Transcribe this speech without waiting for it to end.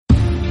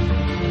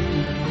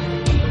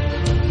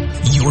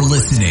You're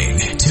listening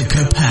to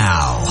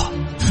Kapow,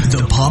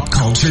 the pop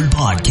culture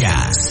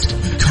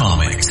podcast.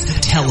 Comics,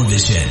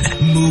 television,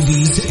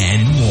 movies,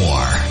 and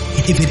more.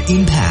 If it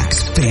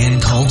impacts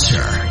fan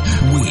culture,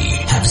 we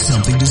have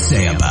something to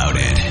say about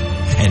it.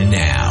 And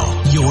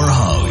now, your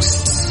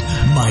hosts,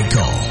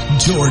 Michael,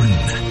 Jordan,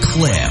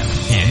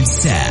 Cliff, and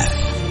Seth.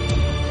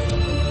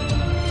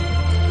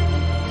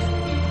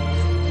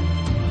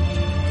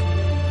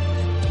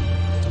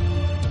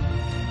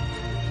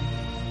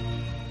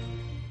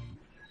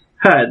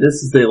 Hi, this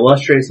is the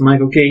illustrious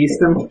Michael K.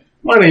 Easton.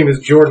 My name is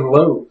Jordan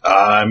Lowe.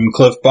 I'm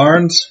Cliff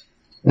Barnes.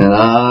 And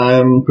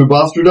I'm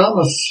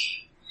Pubostradamus.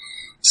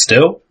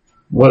 Still?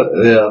 What?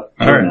 Yeah.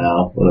 All right.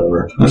 Now,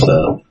 whatever.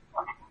 So,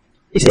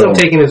 He's still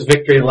taking his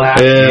victory lap.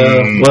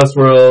 yeah,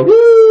 Westworld.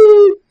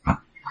 Woo!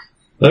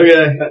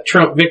 Okay. That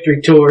Trump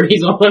victory tour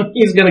he's on.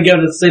 He's going to go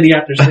to city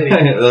after city.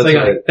 That's saying,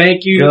 right. like,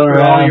 thank you Going for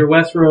around. all your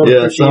Westworld Yeah,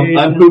 appreciation.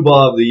 I'm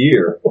Poobah of the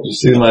Year. Did you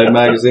see my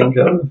magazine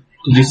cover?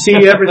 Did you see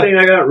everything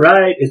I got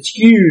right? It's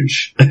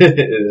huge.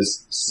 It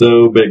is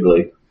so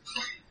bigly.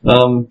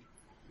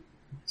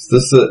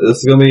 This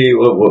is going to be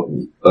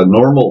a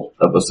normal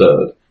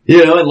episode.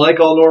 You know, and like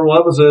all normal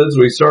episodes,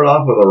 we start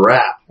off with a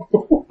rap.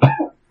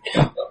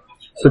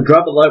 So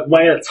drop it like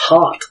way it's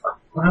hot.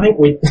 I think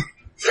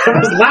I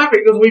was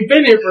laughing because we've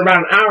been here for about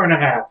an hour and a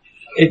half.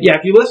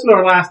 If you listen to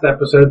our last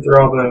episode through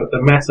all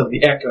the mess of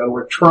the echo,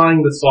 we're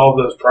trying to solve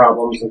those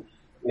problems, and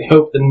we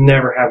hope to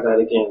never have that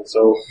again.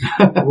 So,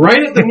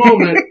 right at the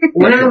moment,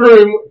 we're in a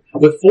room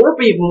with 4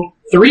 people,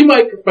 3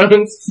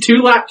 microphones, 2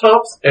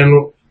 laptops,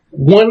 and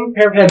 1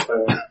 pair of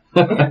headphones.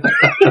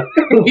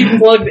 We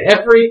plugged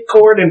every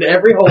cord into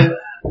every hole.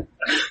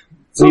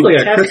 Sounds like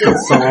a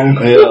Christmas song.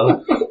 Yeah.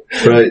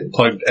 Right.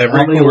 Plugged every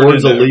How many cord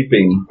words of into-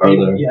 leaping are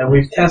there? Yeah,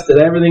 we've tested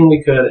everything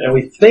we could, and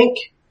we think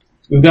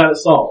we've got it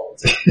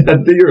solved.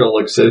 That figure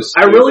looks so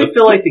stupid. I really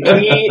feel like the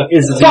key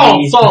is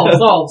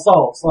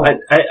Solve.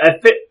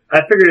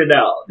 I figured it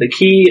out. The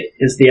key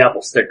is the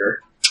Apple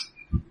sticker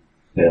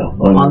Yeah.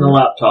 on the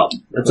laptop.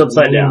 It's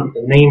upside down.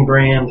 The name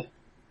brand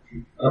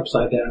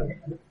upside down.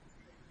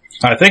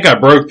 I think I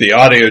broke the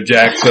audio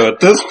jack, so at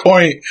this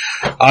point,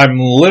 I'm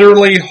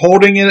literally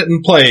holding it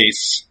in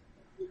place.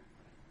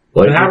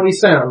 Like, But how do we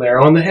sound there?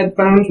 On the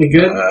headphones, we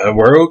good?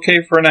 We're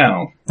okay for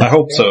now. I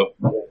hope so.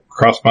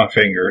 Cross my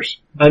fingers.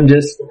 I'm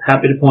just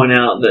happy to point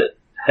out that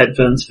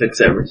headphones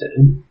fix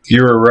everything.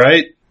 You were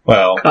right?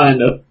 Well,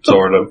 Kind of.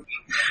 sort of.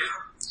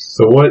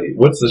 so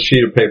what's the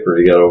sheet of paper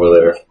you got over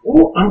there?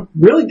 Well, I'm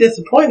really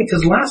disappointed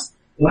because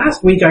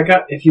last week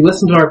if you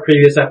listened to our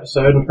previous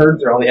episode and heard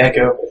through all the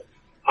echo,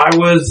 I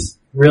was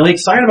really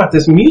excited about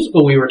this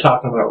musical we were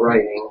talking about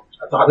writing.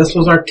 I thought this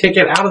was our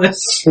ticket out of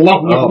this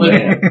slump. Oh,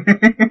 man.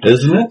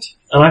 Isn't it?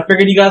 And I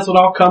figured you guys would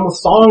all come with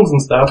songs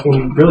and stuff, and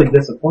you really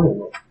disappointed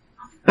me.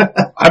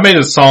 I made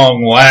a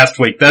song last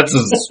week. That's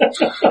as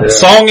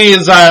songy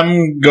as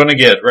I'm gonna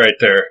get right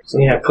there. So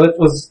yeah, Cliff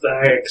was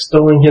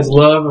extolling his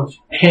love of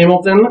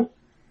Hamilton,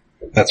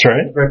 That's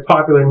right. a very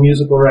popular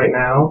musical right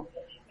now,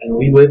 and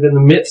we live in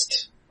the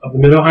midst of the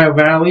Mid-Ohio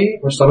Valley,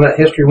 where some of that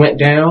history went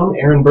down.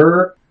 Aaron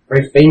Burr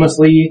very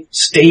famously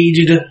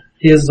staged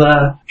his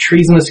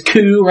treasonous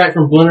coup right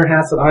from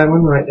Blennerhassett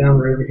Island, right down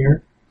the river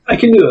here. I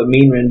can do a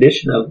mean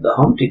rendition of the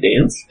Humpty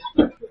Dance.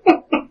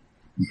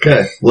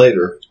 Okay,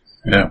 later.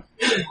 Yeah.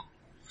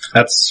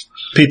 That's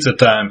pizza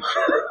time.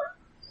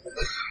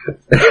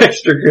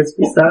 Extra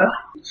crispy style.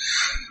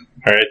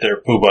 Alright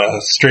there,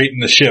 Poobah. Straighten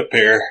the ship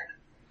here.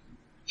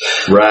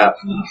 Rap.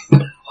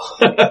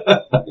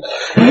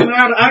 I'm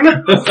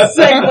not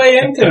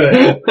segue into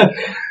it.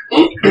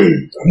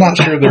 I'm not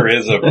sure there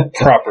is a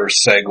proper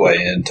segue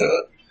into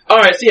it.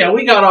 Alright, so yeah,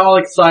 we got all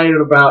excited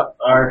about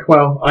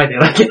I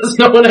did, I guess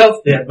no one else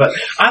did, but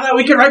I thought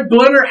we could write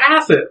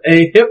Blennerhassett,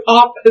 a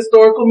hip-hop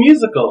historical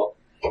musical.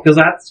 Because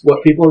that's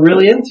what people are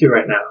really into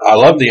right now. I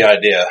love the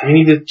idea. We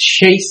need to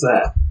chase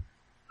that.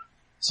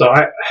 So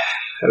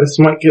this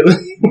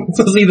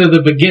is either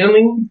the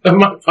beginning of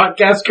my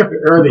podcast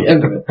career or the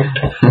end of it.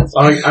 So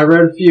I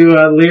wrote a few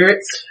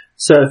lyrics.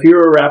 So if you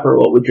were a rapper,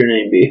 what would your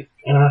name be?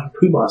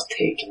 Puma's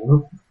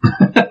taken.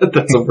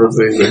 That's a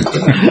procedure.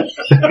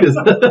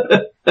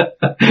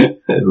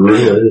 It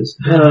really is.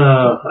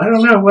 I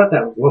don't know what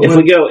that was. If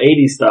we go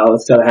 80s style,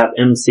 it's gotta have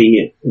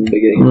MC in the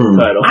beginning of the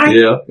title.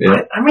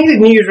 I made a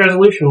New Year's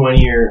resolution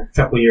a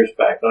couple of years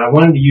back that I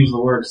wanted to use the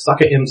word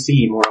suck at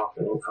MC more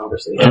often in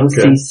conversation.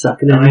 MC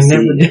sucking And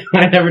MC.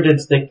 I never did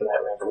stick to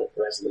that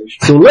resolution.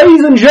 So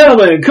ladies and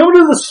gentlemen, come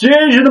to the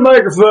stage and the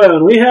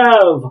microphone. We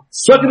have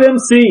Suck It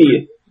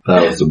MC.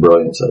 That was a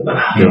brilliant segment.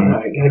 I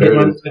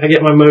gotta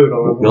get my mode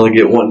on. You only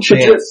get one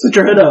chance. Put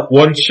your head up.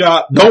 One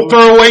shot. Don't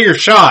throw away your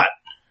shot.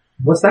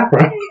 What's that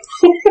from?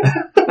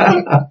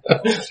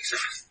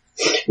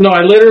 No,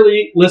 I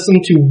literally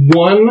listened to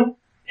one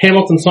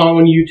Hamilton song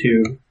on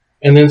YouTube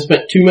and then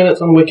spent 2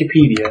 minutes on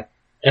Wikipedia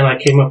and I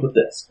came up with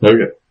this.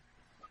 Okay.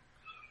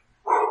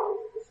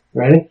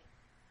 Ready?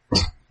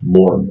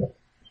 More.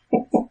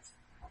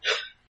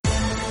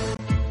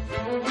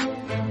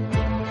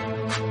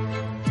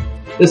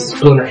 This is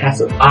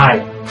Blennerhassett.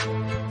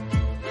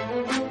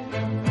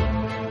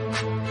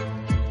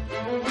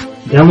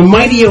 Now, in the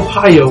mighty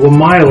Ohio, a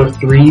mile or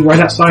three, right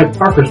outside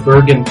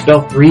Parkersburg and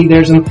Belfry,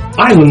 there's an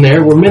island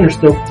there where men are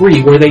still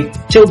free, where they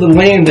tilled the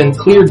land and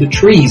cleared the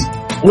trees.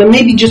 And then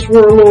maybe just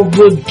were a little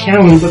good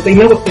county, but they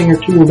know a thing or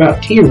two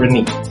about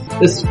tyranny.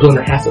 This is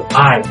Splinter Hassett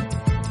I.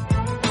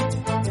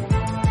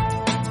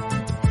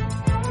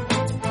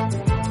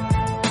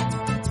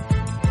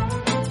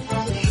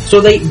 So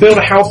they built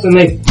a house and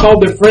they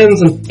called their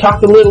friends and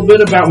talked a little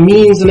bit about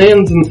means and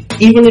ends, and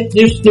even if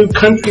this new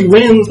country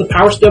wins, the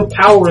power's still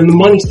power and the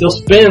money still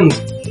spends.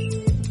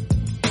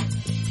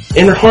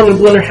 Enter Harmon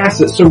Blenner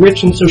Hassett, so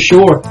rich and so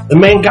sure. The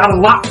man got a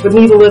lot, but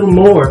need a little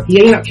more.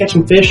 He ain't out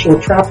catching fish or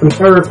trout from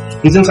fur.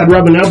 He's inside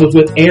rubbing elbows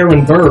with air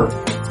and burr.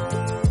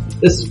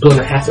 This is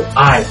Blenner Hassett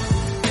I.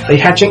 They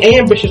hatch an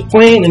ambitious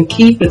plan and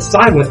keep it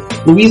silent.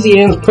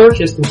 Louisiana's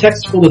purchased and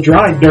Texas full of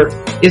dry dirt.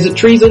 Is it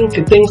treason?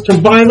 Could things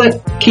turn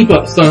violent? Keep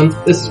up, son.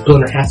 This is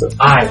Blenner Hassett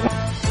I.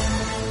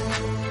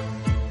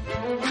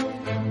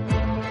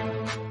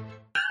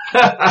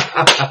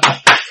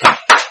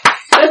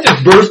 That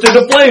just burst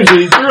into flames when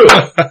he threw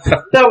it.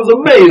 That was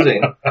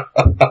amazing.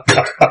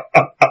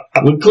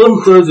 When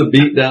Clem throws a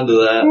beat down to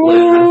that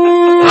later.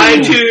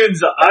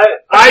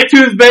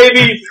 iTunes,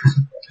 baby!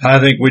 I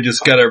think we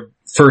just got our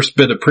first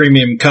bit of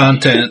premium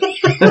content.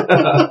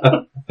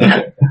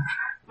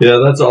 Yeah,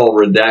 that's all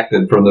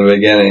redacted from the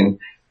beginning.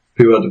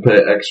 People have to pay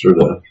extra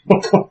to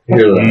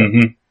hear that.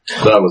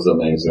 Mm-hmm. That was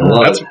amazing.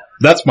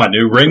 That's my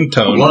new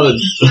ringtone.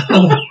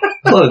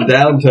 A lot of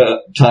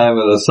downtime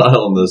in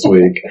Asylum this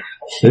week.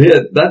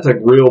 Yeah, that took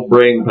real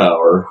brain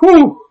power.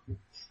 Whew.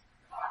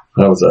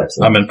 That was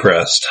excellent. I'm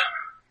impressed.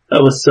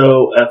 That was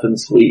so effing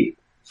sweet.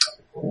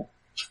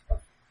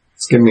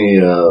 Let's give me,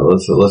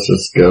 let's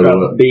just go to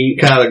a beat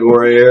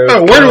category here.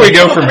 Oh, where do we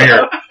go from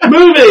here?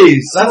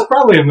 Movies! That's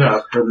probably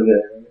enough for the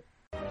day.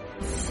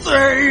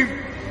 Save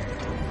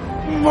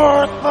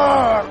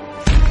Martha!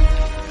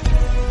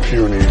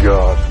 Puny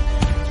God.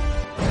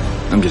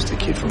 I'm just a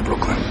kid from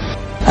Brooklyn.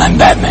 I'm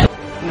Batman.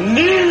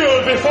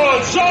 Kneel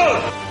before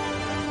Zod!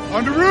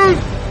 On the roof!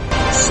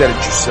 Said it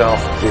yourself,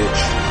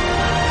 bitch.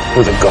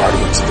 We're the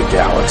Guardians of the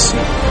Galaxy.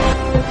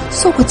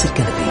 So what's it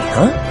gonna be,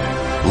 huh?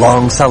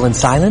 Long sullen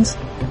silence?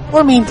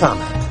 Or mean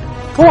comment?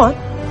 Go on.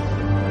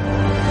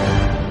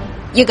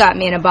 You got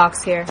me in a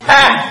box here.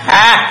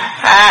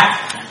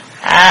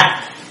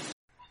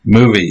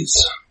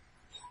 Movies.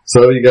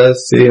 So you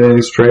guys see any of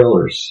these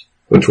trailers?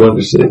 Which one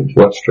did you see?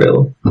 Watch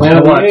trailer? Planet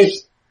of the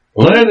Apes.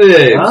 Planet of the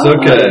Apes,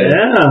 okay.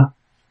 Yeah.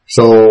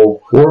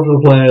 So, War for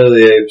the Planet of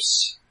the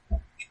Apes.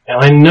 And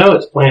I know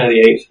it's Planet of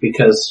the Apes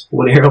because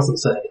Woody Harrelson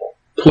said,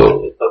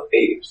 Planet of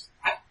Apes.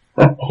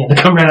 He had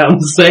to come right out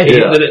and say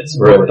that it's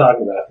what we're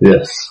talking about.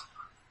 Yes.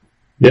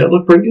 Yeah, it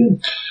looked pretty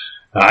good.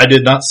 I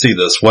did not see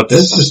this.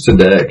 This just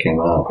today it came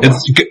out.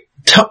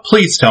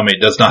 Please tell me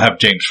it does not have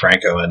James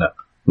Franco in it.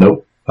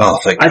 Nope. Oh,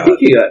 thank God. I think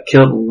he got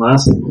killed in the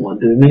last one,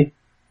 didn't he?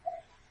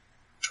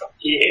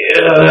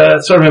 Yeah,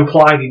 it's sort of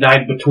implied he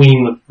died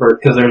between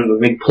because there's a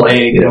big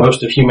plague and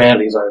most of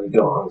humanity's already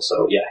gone.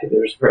 So yeah,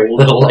 there's very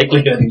little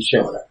likelihood he's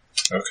showing up.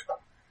 Okay.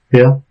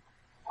 Yeah.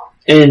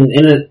 And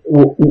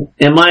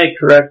am I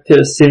correct to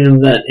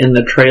assume that in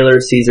the trailer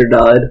Caesar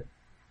died?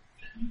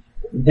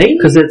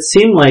 Because it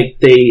seemed like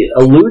they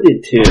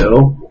alluded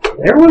to.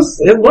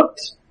 It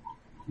looked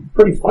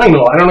pretty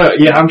final. I don't know.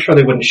 Yeah, I'm sure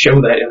they wouldn't show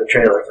that in the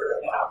trailer.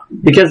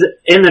 Because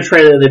in the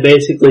trailer they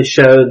basically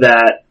show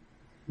that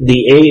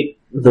the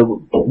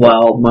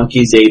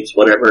monkeys, apes,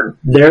 whatever,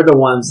 they're the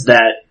ones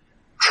that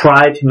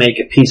try to make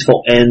a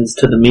peaceful ends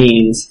to the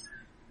means,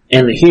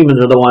 and the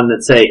humans are the ones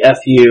that say, F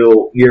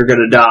you, you're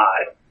gonna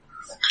die.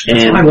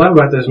 And what I love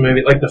about this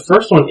movie, like the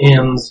first one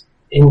ends,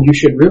 and you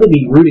should really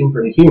be rooting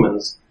for the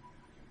humans.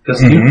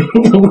 Because you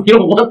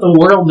don't want the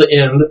world to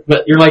end,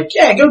 but you're like,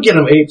 yeah, go get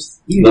them, apes.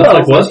 Not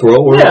like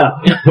Westworld,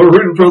 we're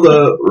rooting for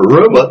the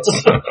robots.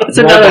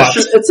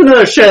 It's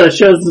another show that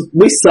shows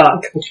we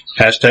suck.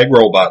 Hashtag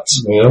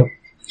robots. Yeah.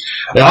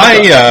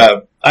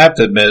 I have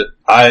to admit,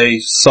 I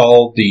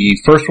saw the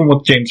first one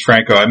with James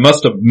Franco. I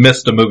must have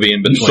missed a movie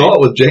in between. You saw it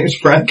with James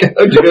Franco?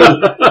 Did you go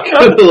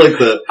to like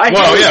the...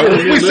 Well, yeah,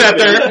 we sat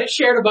there. They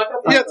shared a bucket.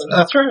 Yes,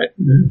 that's right.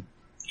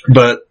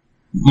 But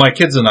my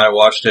kids and I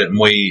watched it, and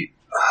we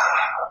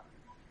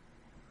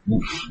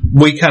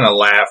kind of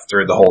laughed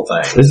through the whole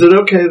thing. Is it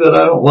okay that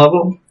I don't love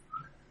them?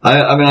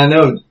 I mean, I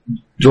know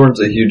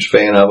Jordan's a huge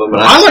fan of them.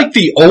 And I like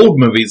the old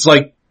movies.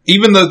 Like,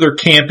 even though they're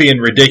campy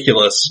and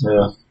ridiculous,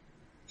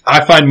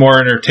 I find more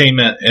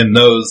entertainment in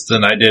those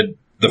than I did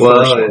the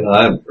first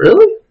one.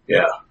 Really?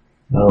 Yeah.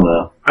 I don't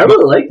know. I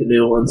really like the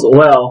new ones.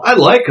 Well, I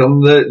like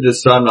them.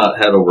 Just I'm not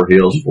head over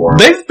heels for them.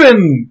 They've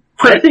been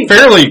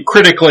fairly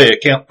critically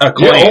acclaimed.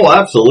 Yeah, oh,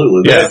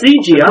 absolutely. Yeah.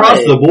 CGI across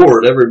the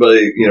board,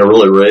 everybody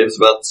really raves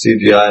about the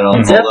CGI and all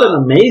that. That's been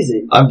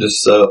amazing. I'm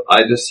just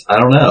I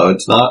don't know.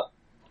 It's not.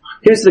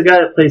 Who's the guy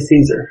that plays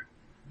Caesar?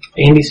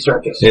 Andy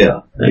Serkis.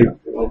 Yeah.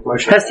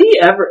 Has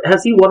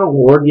he won an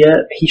award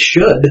yet? He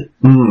should.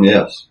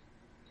 Yes.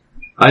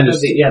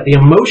 The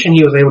emotion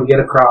he was able to get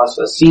across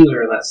as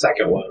Caesar in that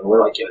second one,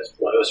 we're like,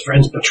 his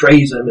friends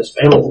betrays him, his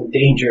family's in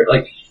danger.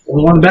 Like,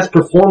 was one of the best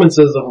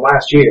performances of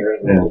last year,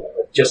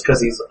 just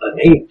because he's an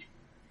ape.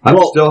 I'm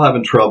still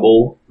having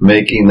trouble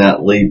making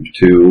that leap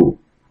to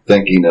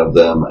thinking of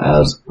them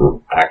as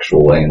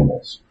actual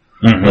animals.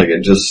 Mm-hmm. Like,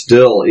 it just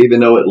still, even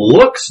though it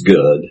looks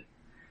good,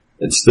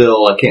 it's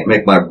still, I can't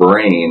make my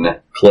brain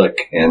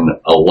click and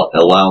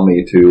allow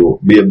me to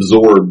be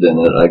absorbed in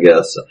it, I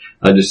guess.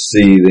 I just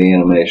see the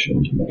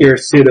animation. Your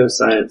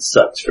pseudoscience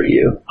sucks for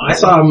you. I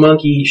saw a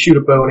monkey shoot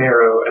a bow and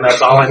arrow, and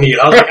that's all I need.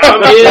 I was like,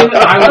 I'm in,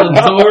 I will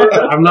absorb,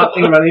 I'm not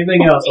thinking about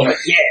anything else. I'm like,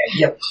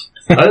 yeah.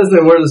 I don't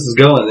know where this is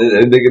going.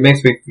 It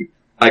makes me,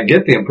 I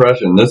get the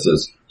impression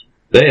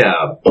they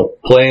have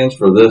plans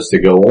for this to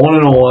go on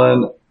and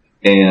on,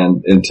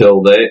 and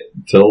until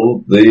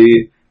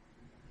the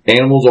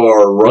animals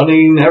are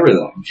running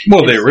everything.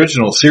 Well, the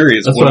original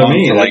series That's went what I on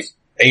mean. for like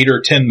 8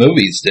 or 10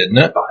 movies, didn't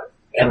it? 5.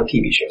 And a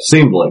TV show.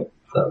 Seemed like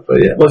that,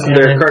 but yeah. Wasn't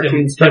there a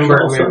cartoon Tim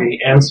Burton special? movie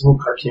and some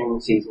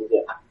cartoon seasons,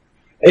 yeah.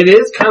 It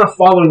is kind of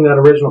following that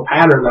original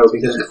pattern, though,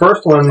 because the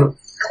first one,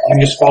 you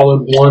just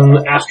followed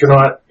one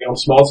astronaut,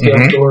 small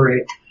scale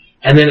story,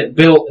 and then it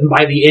built, and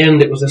by the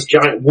end, it was this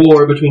giant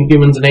war between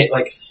humans and apes.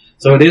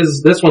 So it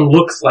is, this one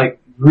looks like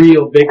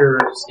real bigger,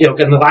 and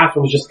the last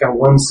one was just kind of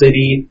one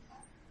city,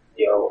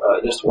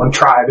 just one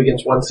tribe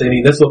against one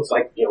city. This looks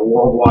like,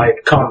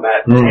 worldwide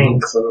combat,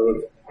 tanks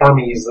and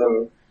armies,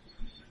 and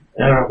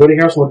Woody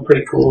Harrelson looked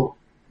pretty cool.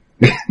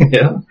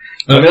 Yeah.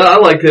 I mean, I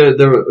like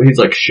he's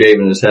like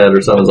shaving his head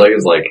or something.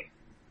 It's like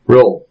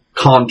real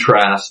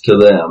contrast to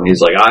them.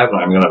 He's like, I'm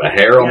going to have a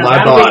hair on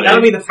my body.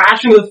 That'll be the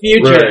fashion of the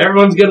future. Right.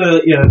 Everyone's going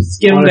to,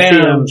 skim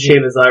down.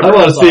 Shave his eyebrows. I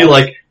want to see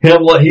like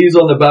him, he's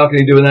on the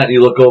balcony doing that, and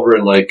you look over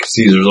and like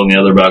Caesar's on the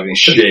other balcony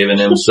shaving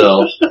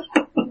himself.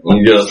 And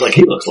you just like,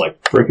 he looks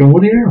like freaking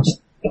Woody Harrelson.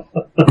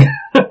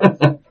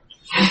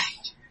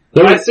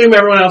 I assume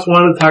everyone else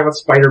wanted to talk about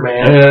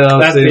Spider-Man. Yeah,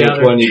 I'll see which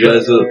one you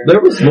guys.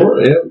 There was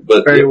more,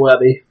 but very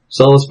webby.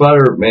 Saw the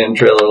Spider-Man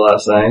trailer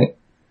last night.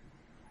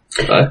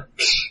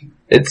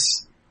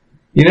 It's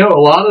a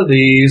lot of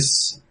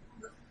these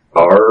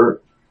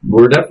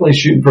we're definitely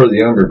shooting for the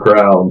younger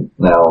crowd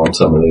now on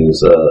some of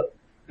these.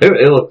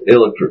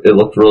 It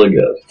looked really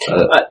good.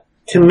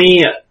 To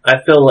me,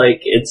 I feel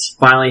like it's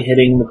finally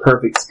hitting the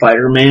perfect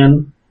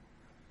Spider-Man.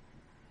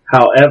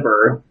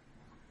 However,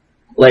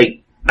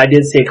 I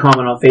did see a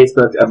comment on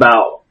Facebook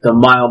about the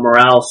Miles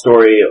Morales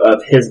story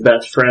of his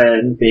best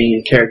friend being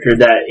a character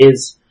that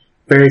is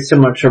very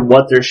similar to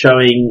what they're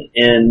showing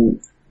in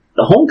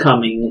the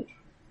Homecoming,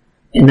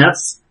 and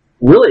that's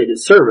really a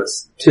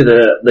disservice to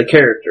the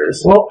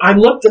characters. Well, I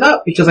looked it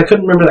up because I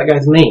couldn't remember that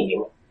guy's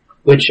name.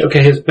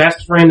 His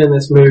best friend in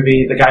this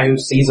movie, the guy who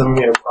sees him,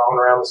 crawling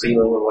around the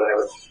ceiling or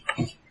whatever.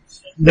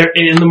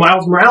 In the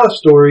Miles Morales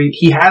story,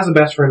 he has a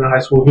best friend in high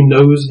school who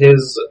knows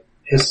his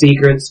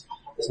secrets.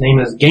 His name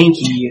is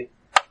Genki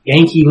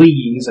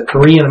Lee. He's a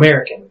Korean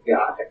American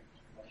guy.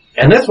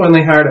 And this one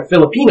they hired a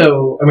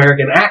Filipino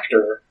American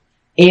actor,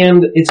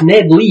 and it's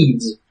Ned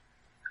Leeds.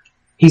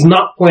 He's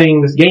not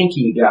playing this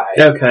Genki guy.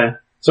 Okay.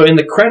 So in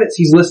the credits,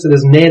 he's listed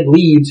as Ned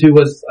Leeds, who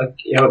was,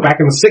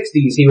 back in the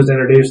 60s, he was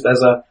introduced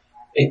as a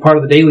part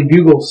of the Daily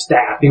Bugle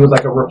staff. He was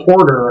like a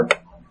reporter,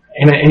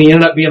 and he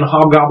ended up being a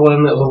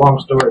hobgoblin. It was a long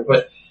story,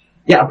 but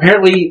yeah,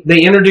 apparently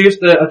they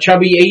introduced a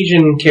chubby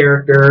Asian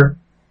character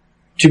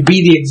to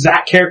be the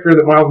exact character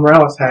that Miles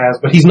Morales has,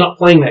 but he's not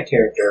playing that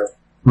character.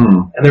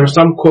 And there was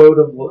some quote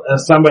of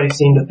somebody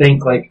seemed to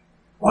think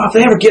well, if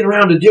they ever get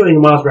around to doing a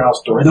Miles Morales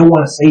story, they'll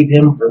want to save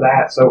him for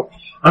that. So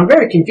I'm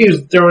very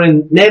confused. Throwing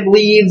in Ned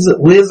Leeds,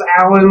 Liz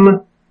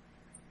Allen.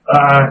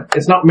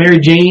 It's not Mary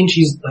Jane.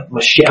 She's like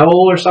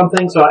Michelle or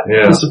something. So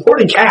the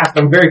supporting cast,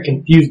 I'm very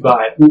confused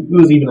by it.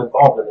 Who's even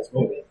involved in this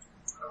movie?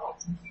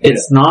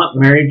 It's not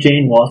Mary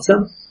Jane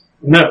Watson?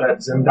 No,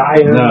 that's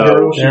Zendaya.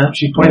 No.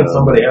 She's playing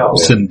somebody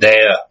else.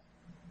 Zendaya.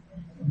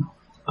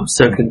 I'm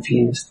so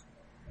confused.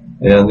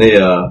 And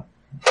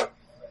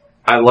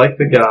I like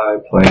the guy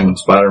playing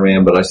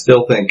Spider-Man, but I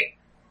still think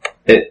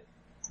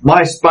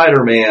my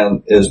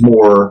Spider-Man is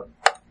more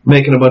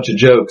making a bunch of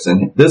jokes,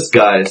 and this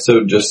guy is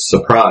so just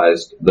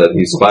surprised that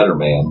he's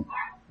Spider-Man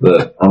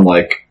that I'm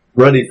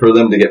ready for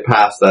them to get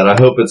past that. I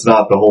hope it's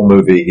not the whole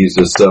movie. He's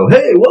just so,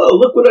 hey, whoa,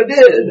 look what I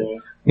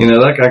did.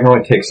 That guy can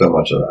only take so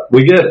much of that.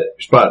 We get it.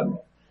 Spider-Man.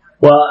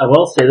 Well, I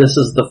will say this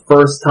is the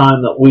first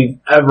time that we've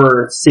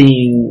ever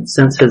seen,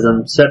 since his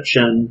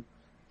inception,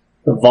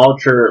 the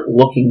Vulture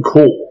looking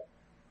cool.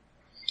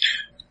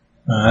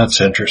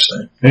 That's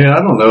interesting. Yeah,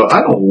 I don't know.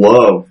 I don't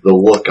love the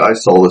look I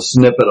saw, the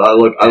snippet.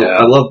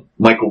 I love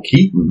Michael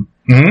Keaton.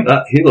 Mm-hmm.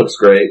 He looks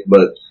great,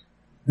 but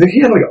I think he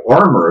had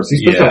armor. Is he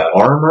supposed to have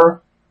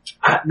armor?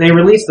 They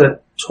released a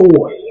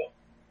toy.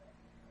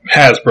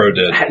 Hasbro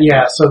did.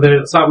 Yeah, so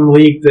there's something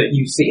leaked that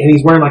you see, and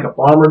he's wearing a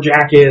bomber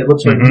jacket. It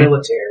looks like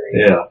military.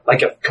 Yeah.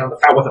 Like a kind of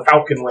with the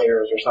Falcon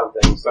layers or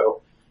something.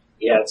 So,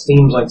 yeah, it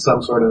seems like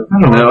some sort of... I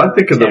don't know. I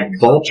think of the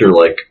Vulture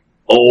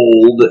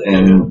old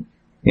and,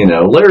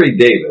 Larry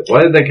David.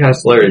 Why did they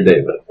cast Larry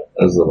David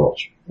as the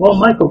Vulture? Well,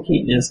 Michael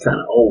Keaton is kind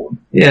of old.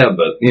 Yeah,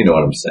 but you know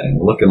what I'm saying.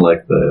 Looking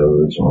like the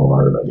original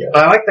art, I guess.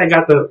 I like they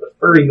got the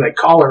furry like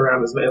collar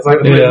around his neck. It's like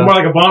it's more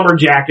like a bomber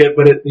jacket,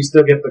 but you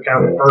still get the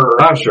kind of fur.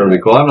 I'm sure it'll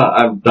be cool.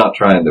 I'm not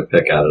trying to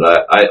pick at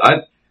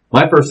it.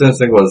 My first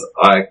instinct was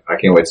I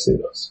can't wait to see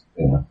this.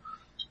 You know.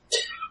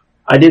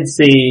 I did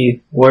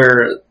see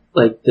where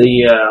like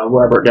the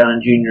Robert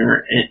Downey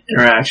Jr.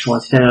 interaction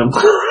with him.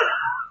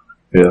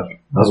 Yeah,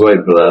 I was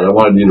waiting for that. I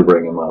wanted you to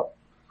bring him up.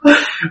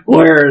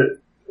 Where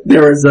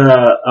there was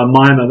a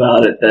mime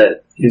about it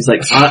that he was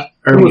like,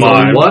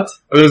 Mime. What?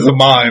 It was a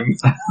mime.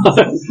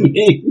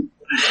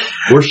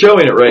 We're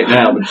showing it right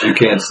now, but you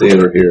can't see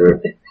it or hear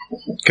it.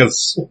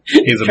 Because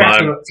he's a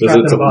mime.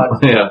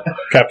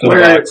 Captain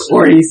Box.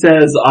 Where he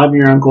says, "I'm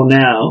your uncle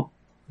now."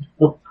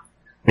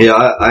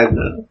 Yeah,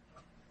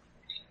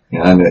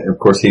 yeah, and of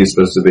course he's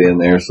supposed to be in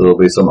there, so there'll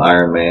be some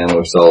Iron Man.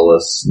 We saw a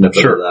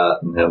snippet of that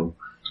and him.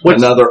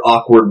 Another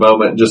awkward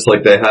moment, just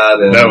like they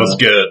had in that was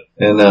good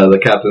in the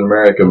Captain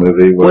America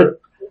movie.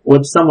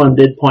 What someone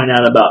did point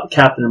out about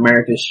Captain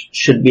America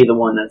should be the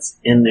one that's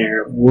in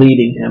there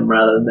leading him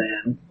rather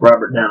than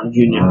Robert Downey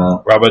Jr.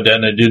 Robert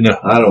Downey Jr.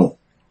 I don't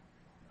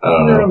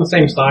know. They're on the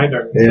same side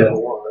during the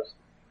Civil War.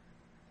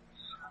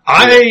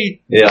 I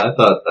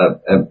thought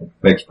that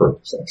makes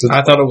perfect sense.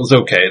 I thought it was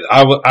okay.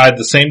 I had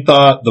the same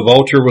thought. The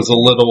Vulture was a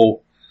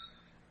little,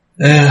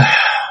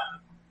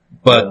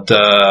 but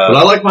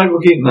I like Michael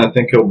Keaton. I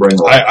think he'll bring.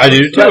 I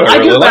do too. I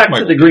really go back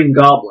like to the Green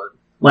Goblin,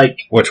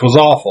 which was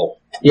awful.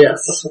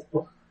 Yes.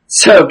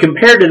 So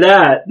compared to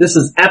that, this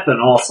is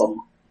effing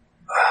awesome.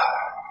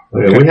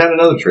 Okay, we had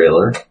another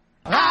trailer.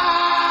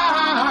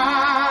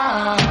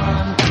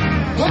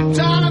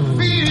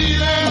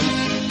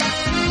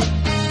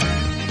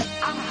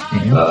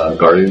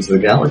 Guardians of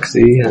the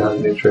Galaxy had a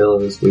new trailer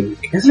this week.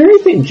 Is there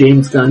anything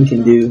James Gunn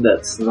can do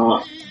that's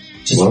not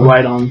just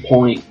right on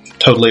point?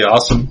 Totally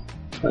awesome.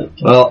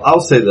 Well,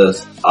 I'll say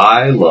this.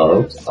 I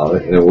loved,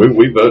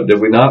 we voted, did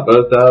we not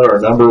vote that our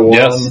number one?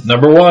 Yes,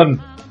 number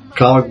one.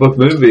 Comic book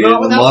movie in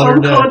the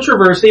modern day.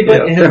 Controversy,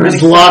 but there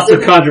was lots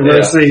of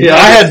controversy. Yeah,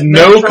 I had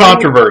no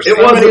controversy.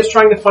 Somebody was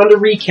trying to fund a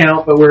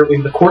recount, but where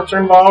the courts are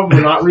involved,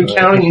 we're not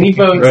recounting any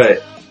votes. Right.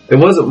 It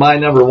wasn't my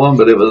number one,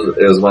 but it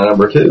was my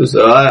number two.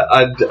 So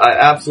I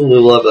absolutely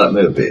love that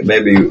movie.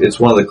 Maybe it's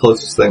one of the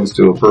closest things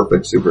to a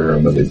perfect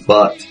superhero movie.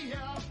 But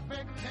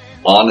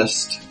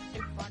honest,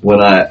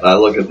 when I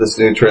look at this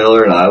new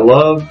trailer, and I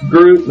loved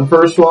Groot in the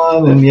first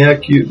one, and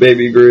cute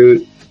baby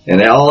Groot,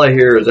 and all I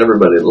hear is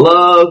everybody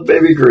loves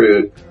baby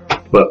Groot.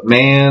 But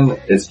man,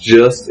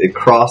 it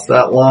crossed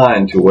that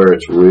line to where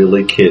it's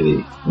really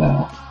kiddie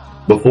now.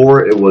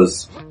 Before it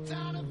was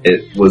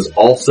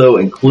also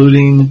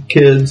including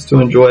kids to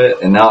enjoy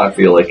it, and now I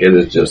feel like it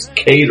is just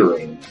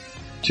catering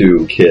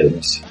to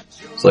kids.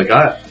 It's like,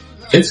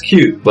 it's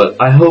cute, but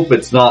I hope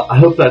that's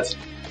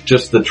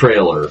just the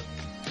trailer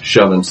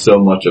shoving so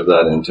much of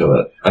that into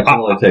it. I can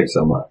only take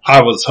so much.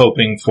 I was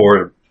hoping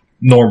for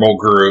normal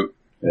Groot.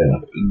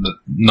 Yeah.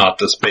 Not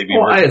this baby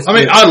Groot.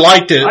 I I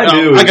liked it. I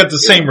do. I got the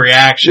same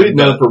reaction. We've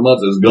known for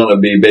months it's gonna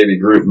be baby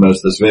Groot most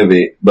of this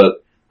movie,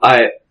 but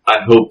I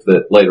hope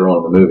that later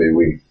on in the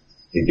movie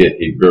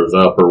he grows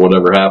up or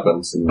whatever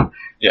happens, and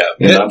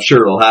I'm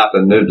sure it'll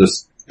happen.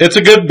 It's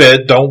a good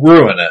bit. Don't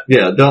ruin it.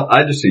 Yeah,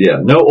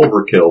 no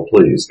overkill,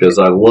 please, because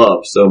I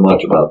love so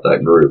much about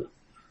that group.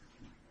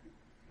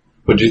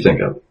 What'd you think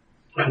of it?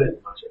 I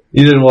didn't watch it.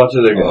 You didn't watch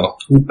it again? Oh.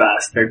 You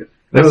bastard.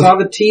 I saw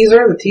the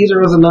teaser. The teaser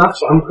was enough,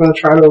 so I'm going to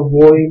try to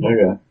avoid.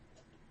 Okay.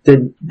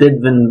 Did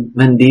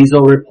Vin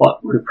Diesel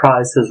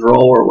reprise his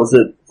role, or was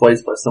it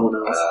voiced by someone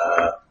else?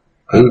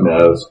 Who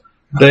knows?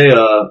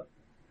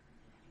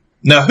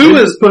 Now, they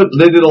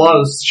did a lot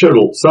of,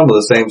 some of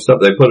the same stuff.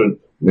 They put a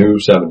new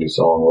 70s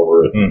song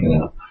over it, you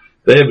know.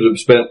 They have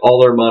spent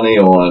all their money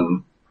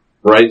on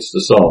rights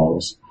to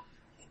songs.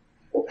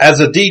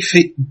 As a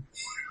DC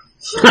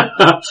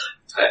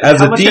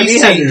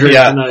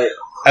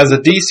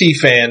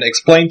fan,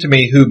 explain to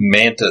me who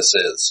Mantis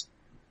is.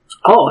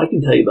 Oh, I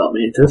can tell you about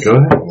Mantis. Go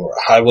ahead.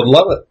 I would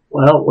love it.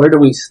 Well, where do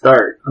we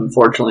start?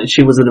 Unfortunately,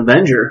 she was an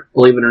Avenger,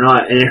 believe it or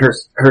not, and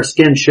her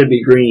skin should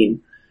be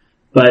green.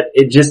 But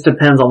it just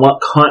depends on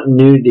what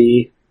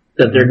continuity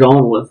that they're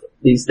going with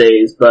these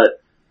days.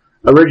 But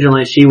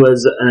originally she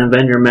was an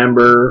Avenger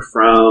member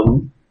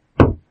from,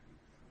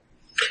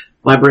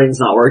 my brain's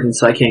not working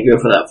so I can't go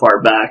for that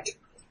far back.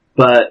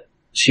 But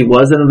she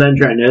was an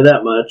Avenger, I know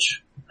that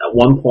much, at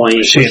one point.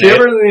 Was she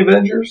ever in the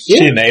Avengers? Is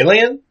she an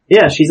alien?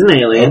 Yeah, she's an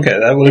alien. Okay,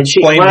 that would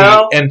explain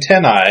the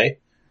antennae.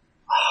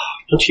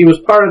 And she was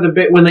part of the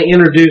bit when they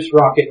introduced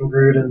Rocket and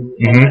Groot and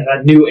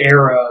that new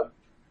era.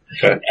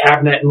 Okay.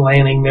 Abnett and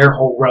Lanning, their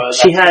whole run.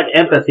 She had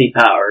empathy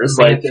powers.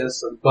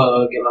 Mantis and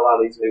Bug and a lot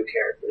of these new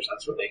characters.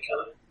 That's when they kind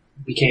of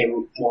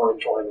became more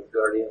entwined with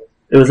Guardians.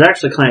 It was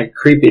actually kind of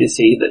creepy to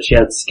see that she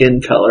had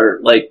skin color,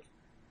 like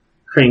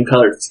cream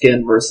colored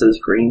skin versus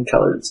green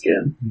colored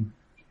skin.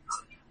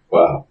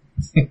 Wow.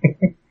 Yeah,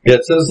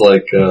 it says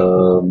like,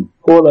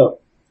 Hold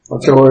up.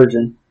 What's her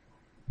origin?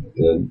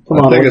 Come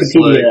on, I think it's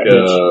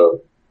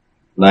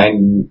like,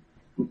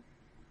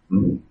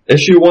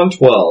 Issue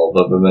 112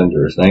 of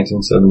Avengers,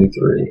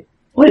 1973.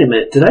 Wait a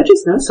minute, did I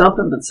just know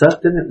something that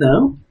Seth didn't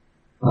know?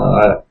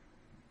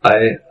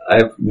 I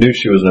knew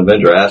she was an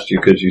Avenger. I asked you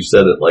because you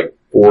said it like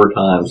 4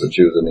 times that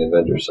she was in the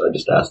Avengers, so I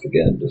just asked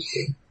again just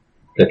to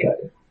pick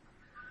at you.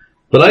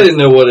 But I didn't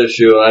know what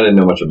issue, and I didn't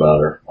know much about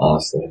her,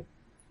 honestly.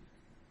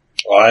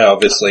 Well, I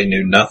obviously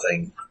knew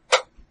nothing.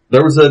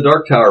 There was a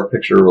Dark Tower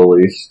picture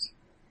released.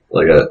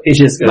 Like a He's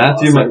just going to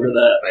Matthew over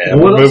that. Yeah,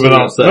 What else moving you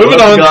on. say? Moving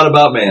What on. forgot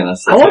about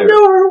Manus? I want to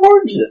know her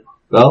origin.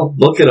 Well,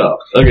 look it up.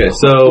 Okay,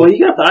 so Well, you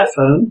got the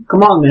iPhone.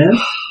 Come on, man.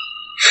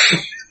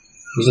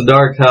 there's a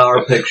Dark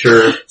Tower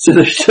picture. So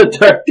there's a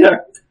Dark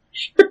Tower.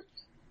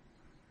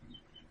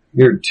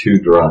 You're too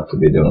drunk to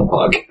be doing a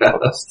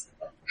podcast.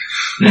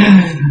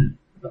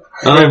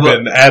 We've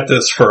been at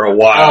this for a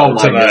while Oh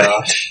my tonight.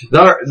 gosh.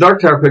 Dark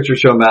Tower picture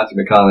show Matthew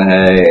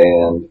McConaughey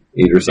and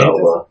Idris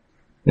Elba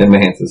and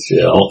Mantis,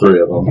 yeah, all 3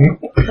 of them.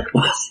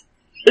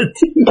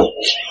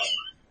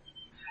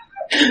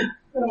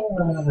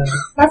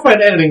 I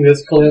find editing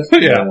this clip.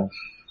 Yeah.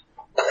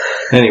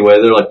 Anyway,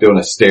 they're like doing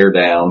a stare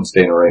down,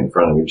 standing right in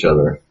front of each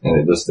other, and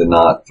it just did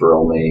not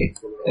thrill me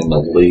in the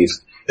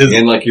least.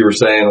 And like you were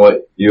saying,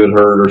 what you had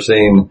heard or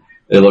seen,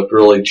 it looked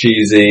really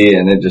cheesy,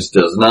 and it just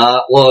does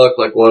not look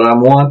like what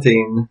I'm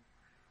wanting.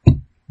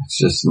 It's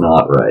just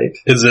not right.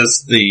 Is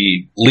this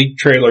the leak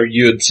trailer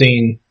you had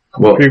seen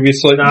Well,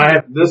 previously?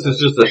 this is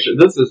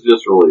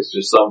just released,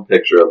 just some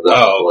picture of them.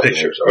 Oh,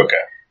 pictures. Okay.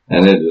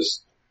 And it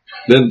just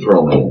didn't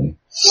thrill me any.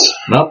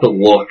 Not the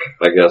look,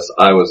 I guess,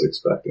 I was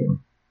expecting.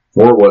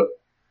 Or what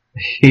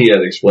he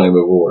had explained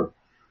before.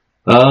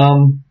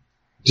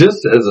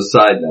 Just as a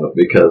side note,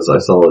 because I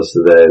saw this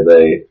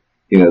today,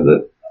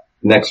 the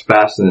next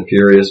Fast and the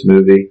Furious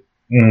movie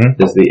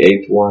is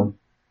the 8th one.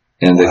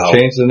 And they've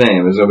changed the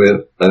name. It's going to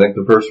be, I think,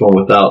 the first one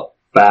without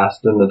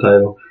Fast in the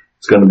title.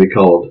 It's going to be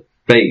called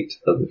Fate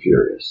of the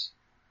Furious.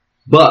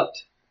 But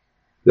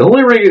the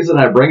only reason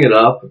I bring it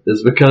up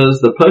is because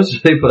the poster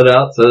they put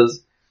out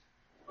says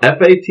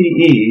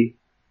F-A-T-E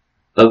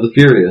of the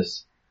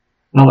Furious.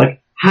 And I'm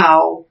like,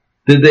 how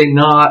did they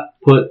not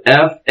put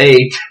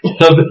F8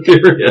 of the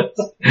Furious?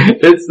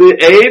 It's the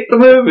 8th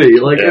movie.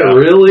 That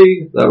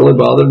really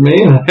bothered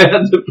me, and I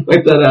had to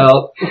point that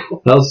out,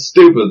 how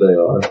stupid they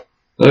are.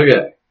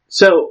 Okay.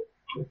 So,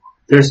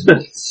 there's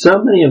been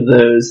so many of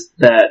those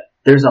that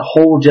there's a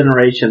whole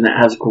generation that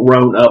has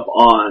grown up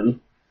on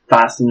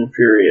Fast and the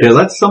Furious. Yeah,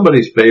 that's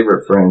somebody's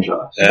favorite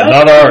franchise. Yeah,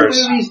 not ours.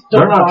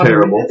 They're not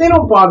terrible. They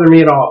don't bother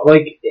me at all.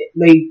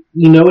 You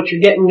know what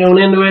you're getting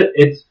going into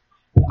it.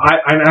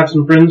 I have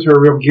some friends who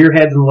are real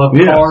gearheads and love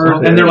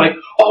cars, and they're like,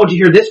 "Oh, did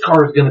you hear this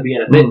car is going to be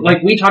in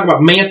it?" We talk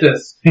about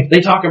Mantis, they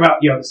talk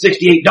about the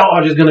 '68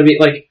 Dodge is going to be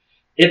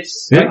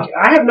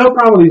I have no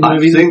problem with these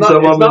movies. I've seen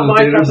some of them in my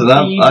theaters,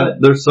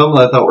 and there's some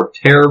that I thought were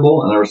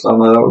terrible, and there were some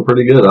that I thought were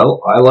pretty good.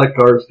 I like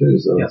cars too,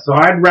 so. Yeah, so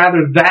I'd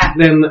rather that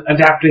than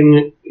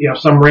adapting,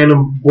 some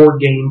random board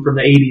game from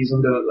the 80s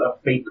into a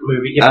fake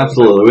movie.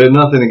 Absolutely. We have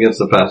nothing against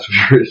the Fast and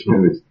Furious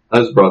movies. I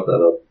just brought that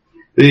up.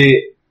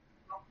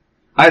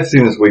 I'd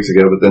seen this weeks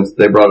ago, but then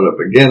they brought it up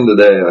again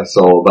today. I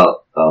saw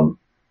about,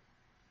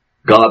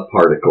 God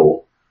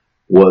Particle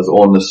was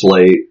on the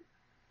slate.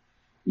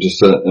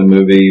 Just a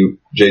movie,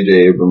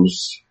 J.J.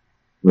 Abrams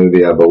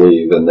movie, I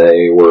believe, and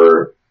it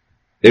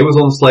was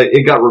on the slate,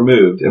 it got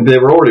removed, and they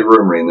were already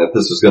rumoring that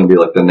this was going to be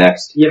like the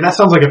next. Yeah, that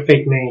sounds like a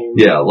fake name.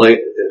 Yeah, like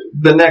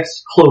the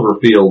next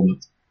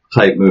Cloverfield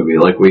type movie.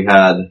 Like we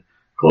had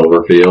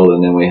Cloverfield,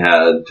 and then we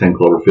had 10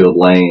 Cloverfield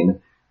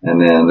Lane,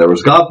 and then there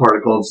was God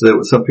Particle, and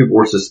so some people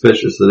were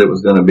suspicious that it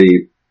was going to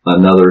be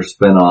another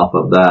spin-off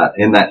of that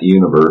in that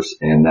universe,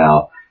 and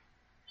now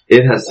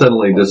it has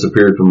suddenly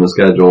disappeared from the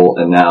schedule,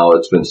 and now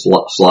it's been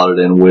slotted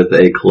in with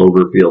a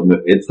Cloverfield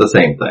movie. It's the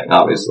same thing,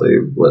 obviously,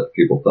 what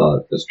people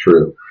thought is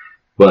true.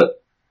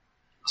 But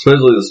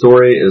supposedly the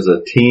story is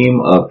a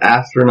team of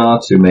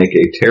astronauts who make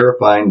a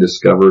terrifying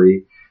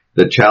discovery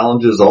that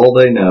challenges all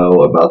they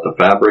know about the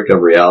fabric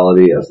of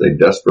reality as they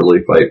desperately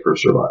fight for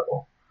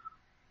survival.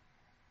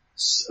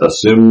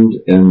 Assumed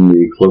in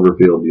the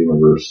Cloverfield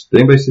universe.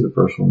 Did anybody see the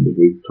first one? Did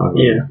we talk about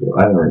it before?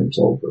 I never even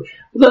saw the first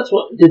one. Well, that's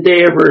what, did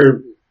they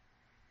ever,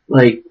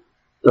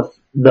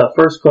 the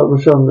first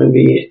Cloverfield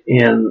movie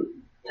and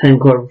 10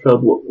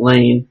 Cloverfield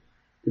Lane,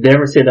 did they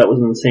ever say that was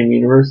in the same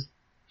universe?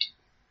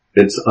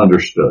 It's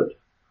understood.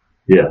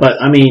 Yeah. But,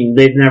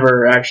 they've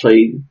never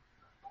actually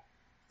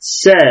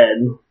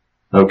said.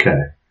 Okay.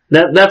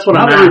 That's what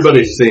Not I'm asking.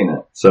 everybody's seen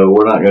it, so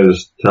we're not going to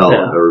just tell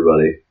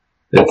everybody.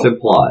 It's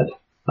implied.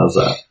 How's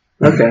that?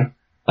 Okay.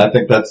 I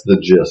think that's the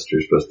gist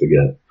you're supposed to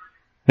get.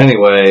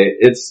 Anyway,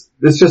 it's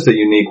just a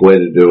unique way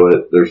to do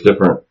it. There's going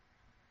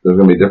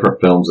to be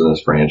different films in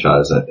this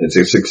franchise. It's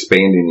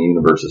expanding the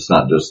universe. It's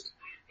not just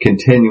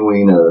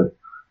continuing a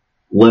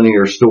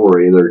linear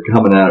story. They're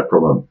coming at it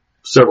from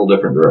several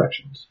different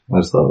directions. I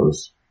just thought it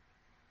was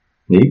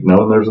neat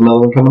knowing there's another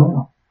one coming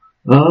out.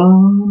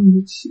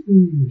 Let's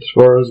see. As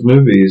far as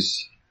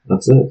movies,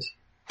 that's it.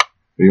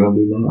 What do you want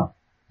to do now?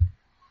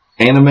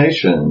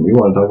 Animation. You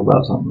want to talk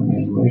about something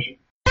in animation?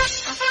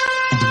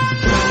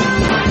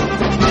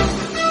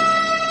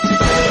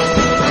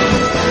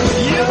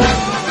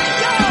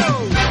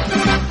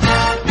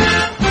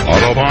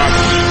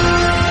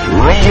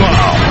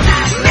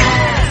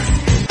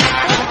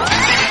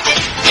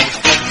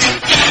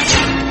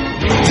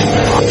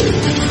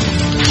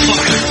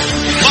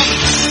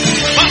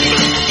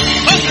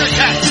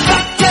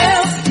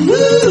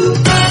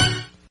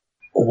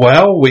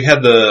 Well, we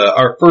had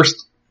our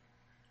first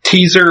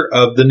teaser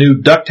of the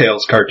new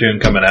DuckTales cartoon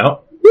coming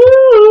out.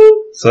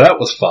 Woo! So that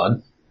was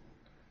fun.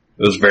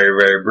 It was very,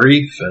 very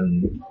brief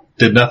and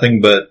did nothing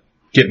but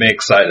get me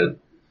excited.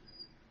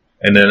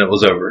 And then it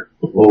was over.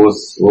 What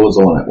was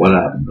on it? What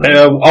happened?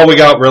 All we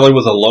got really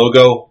was a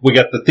logo. We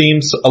got the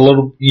themes, a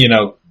little,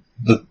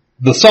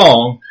 the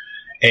song,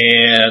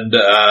 and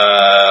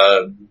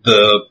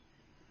the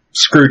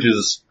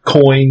Scrooge's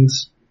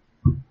coins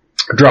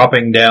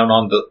dropping down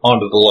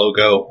onto the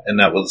logo, and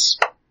that was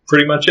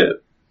pretty much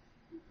it.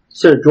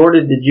 So,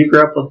 Jordan, did you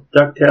grow up with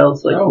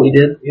DuckTales like we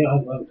did? Yeah, I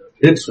love it.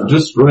 It's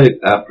just right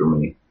after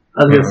me.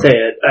 I was going to say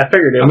it. I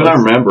figured it I was. mean, I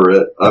remember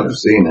it. I've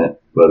seen it,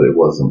 but I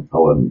wasn't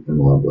in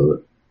love with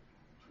it.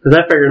 Because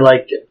I figured,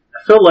 I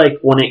feel like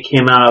when it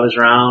came out, I was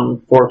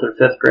around 4th or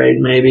 5th grade,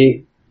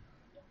 maybe.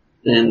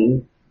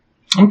 And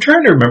I'm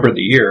trying to remember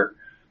the year.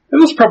 It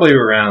was probably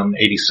around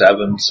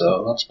 87,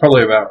 so that's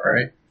probably about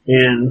right.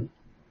 And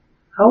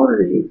how old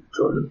are you,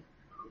 Jordan?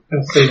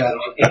 I'll say that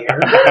on air.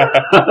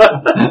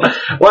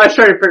 Well, I was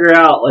trying to figure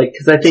out,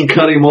 because I think...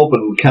 Cut him open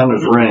and count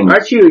his rings.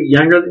 Aren't you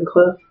younger than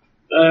Cliff?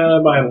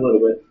 By a little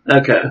bit.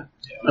 Okay.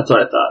 That's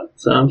what I thought.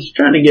 So I'm just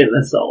trying to get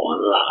this all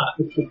on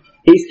lot.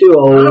 He's too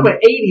old. I'm an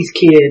 80s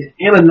kid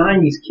and a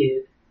 90s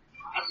kid.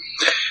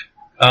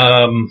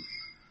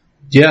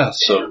 Yeah,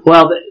 so...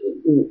 Well,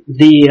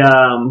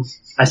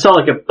 I saw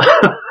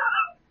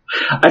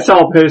I saw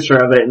a poster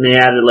of it and they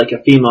added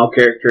a female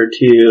character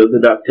to the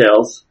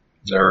DuckTales.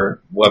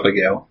 Or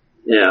Webigail.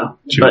 Yeah.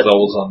 She was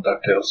always on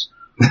DuckTales.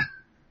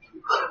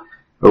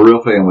 A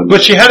real fan would.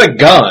 But she had a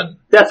gun.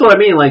 That's what I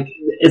mean.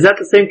 Is that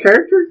the same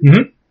character?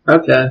 Mm-hmm.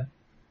 Okay.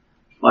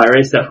 Well, I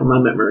erased that from my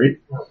memory.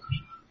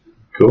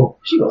 Cool.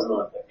 She wasn't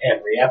on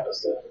every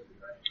episode.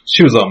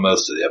 She was on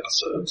most of the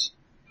episodes.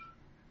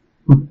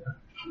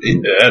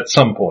 At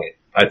some point,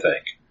 I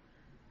think.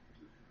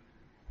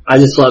 I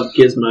just love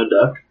Gizmo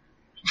Duck.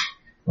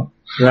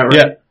 Is that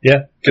right?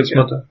 Yeah.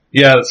 Gizmo Duck.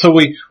 Yeah, so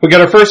we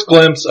got our first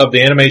glimpse of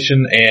the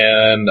animation,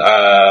 and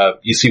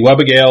you see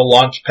Webigail,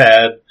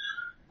 Launchpad,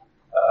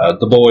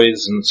 the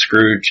boys, and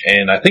Scrooge,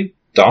 and I think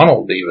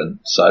Donald even.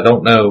 So I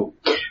don't know.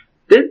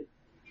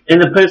 In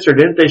the poster,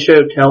 didn't they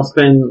show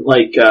Tailspin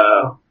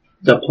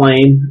the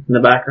plane in the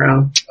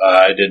background?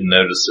 I didn't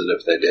notice it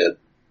if they did.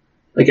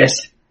 I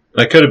guess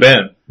That could have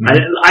been.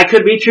 I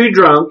could be too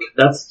drunk.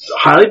 That's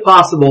highly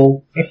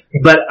possible.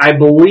 But I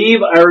believe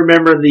I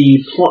remember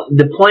the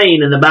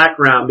plane in the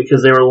background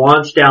because they were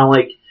launched down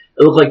it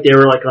looked like they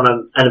were on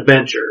an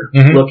adventure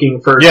looking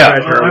for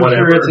treasure or I'm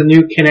whatever. sure it's a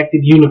new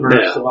connected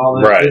universe of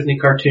all the Disney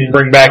cartoons.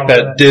 Bring back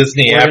that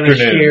Disney afternoon.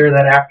 Share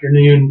that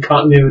afternoon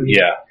continuity.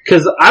 Yeah.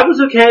 Because I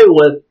was okay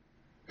with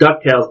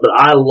DuckTales, but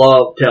I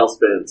love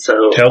Tailspin.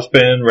 So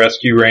Tailspin,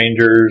 Rescue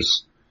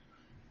Rangers.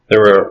 There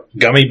were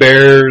Gummy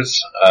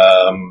Bears,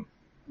 the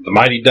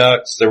Mighty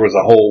Ducks. There was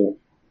a whole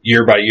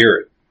year by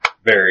year it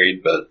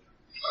varied, but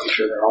I'm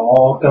sure they're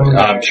all coming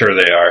back. I'm sure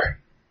they are.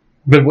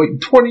 Been waiting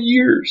 20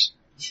 years.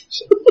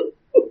 So.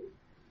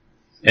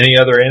 Any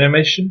other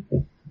animation?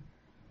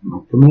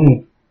 Not for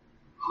me.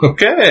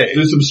 Okay.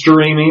 Do some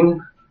streaming.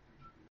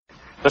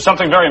 There's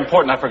something very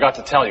important I forgot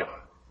to tell you.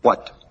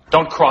 What?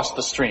 Don't cross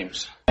the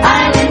streams.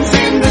 Islands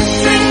in the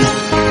stream,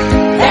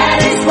 that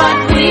is what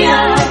we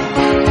are.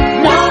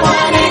 No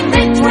one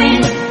in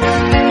between.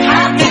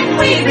 How can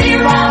we be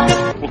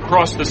wrong? We'll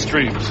cross the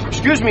streams.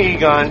 Excuse me,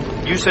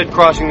 Egon. You said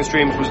crossing the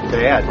streams was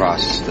bad.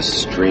 Cross the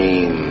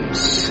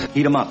streams.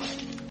 Heat 'em up.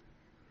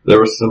 There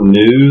was some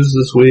news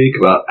this week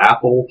about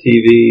Apple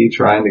TV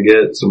trying to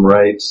get some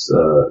rights.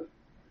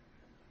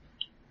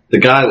 The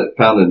guy that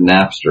founded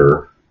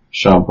Napster,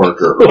 Sean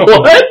Parker.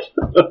 What?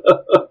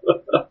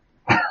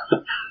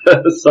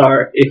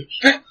 Sorry.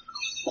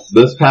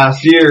 This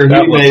past year,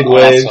 That he was made awesome.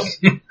 waves.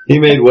 He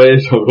made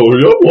waves.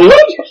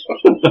 What?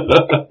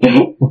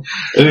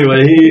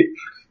 Anyway,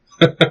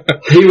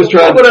 he was I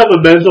trying. would have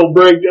a mental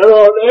breakdown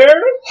on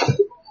there.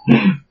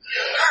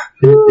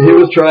 He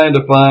was trying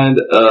to find.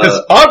 As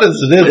hot as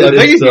it is, I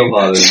think so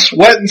hot. he's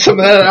sweating some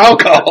of that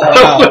alcohol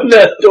out. Open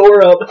that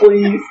door up,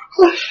 please.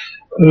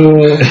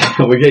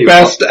 We got you.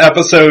 Best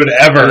episode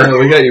ever.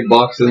 We got you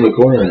boxed in the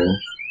corner.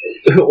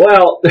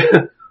 Well,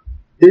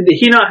 did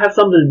he not have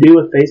something to do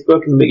with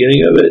Facebook in the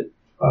beginning of it?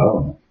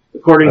 Oh,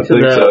 According I to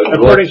think so.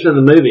 according to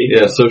the movie.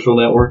 yeah, social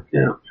network.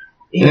 Yeah.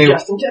 He's Anyway.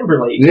 Justin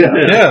Timberlake.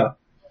 Yeah.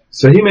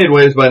 So he made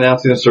waves by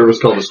announcing a service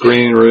called the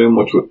Screening Room,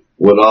 which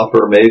would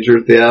offer major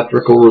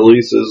theatrical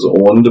releases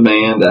on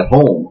demand at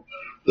home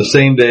the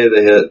same day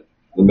they hit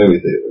the movie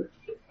theater.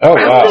 Oh,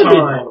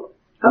 wow.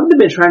 Haven't they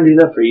been trying to do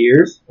that for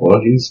years? Well,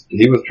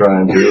 he was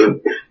trying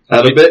to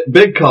at a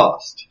big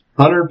cost,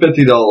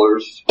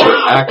 $150 for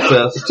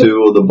access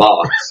to the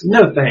box,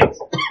 No thanks.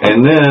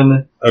 and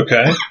then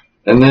Okay.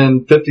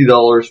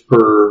 $50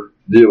 per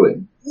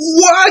viewing.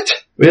 What?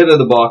 We had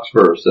the box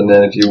first, and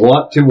then if you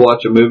want to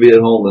watch a movie at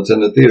home that's in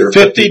the theater,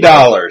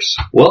 $50.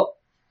 Well,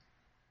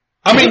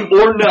 I mean,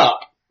 or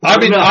not. I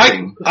mean,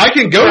 Nothing. I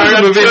can go to the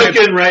I'm movie. And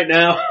joking right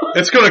now.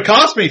 it's going to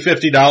cost me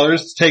 $50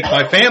 to take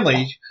my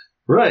family.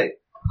 Right.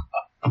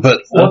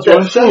 But That's what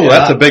I'm saying.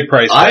 that's a big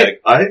price tag.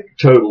 I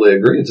totally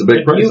agree. It's a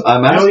big price. You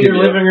I'm know asking your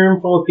you. living room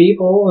full of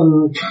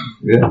people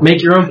Yeah. and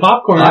make your own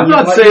popcorn. I'm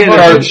not Like, saying you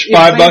charge you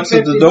 $5 pay at the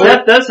 50 door.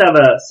 That does have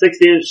a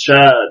 60-inch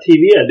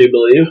TV, I do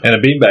believe. And a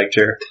beanbag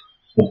chair.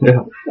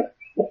 Yeah.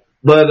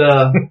 But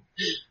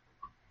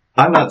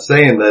I'm not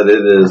saying that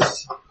it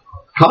is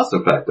cost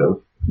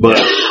effective, but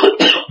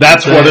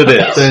That's what it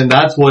is. then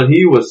that's what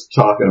he was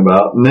talking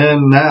about. And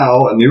then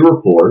now a new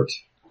report.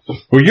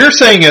 Well, you're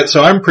saying it,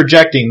 so I'm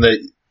projecting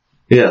that.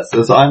 Yes,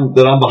 I'm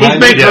He's behind.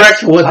 made it.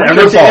 correct with I'm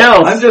everything just-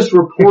 else. I'm just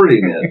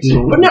reporting it.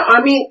 But no,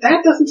 I mean,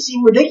 that doesn't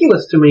seem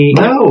ridiculous to me.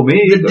 No,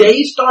 me The either.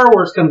 day Star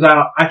Wars comes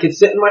out, I could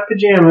sit in my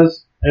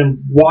pajamas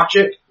and watch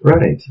it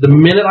Right. the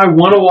minute I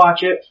want to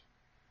watch it,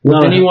 with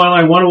No. anyone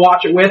I want to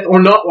watch it with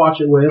or not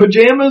watch it with.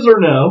 Pajamas or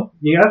no?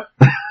 Yeah.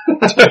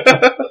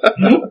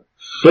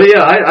 But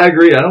yeah, I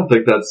agree. I don't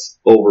think that's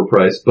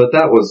overpriced, but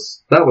that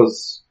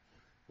was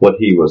what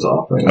he was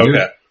offering.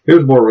 Okay.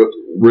 Here's more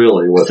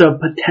really what. So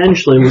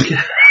potentially we could...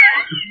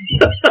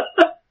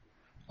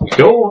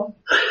 Go on.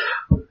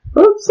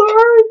 I'm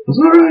sorry. It's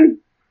alright.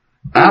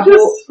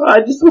 Apple. I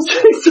just was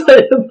so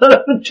excited about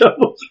a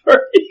jumbo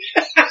party.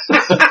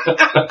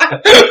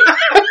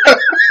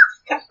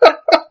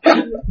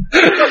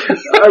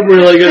 I'm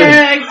really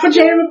gonna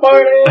pajama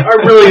party. I'm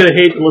really gonna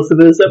hate to listen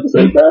to this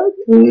episode back.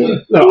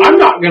 No, I'm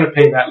not going to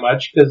pay that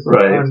much because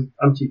Right.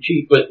 I'm too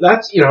cheap. But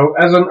that's,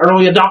 as an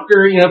early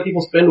adopter,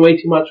 people spend way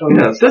too much on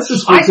Yes, this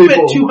is for I spent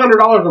people.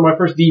 $200 on my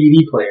first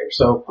DVD player.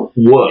 So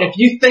Whoa. if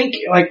you think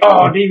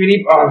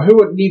DVD, who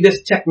would need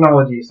this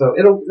technology? So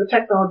the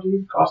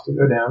technology cost will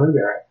go down. It'll be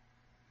alright.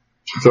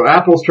 So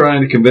Apple's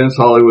trying to convince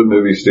Hollywood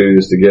movie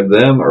studios to give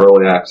them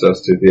early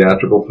access to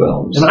theatrical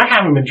films. And I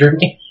haven't been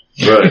drinking.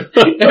 Right.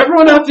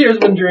 Everyone else here has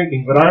been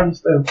drinking, but I'm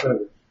still sober.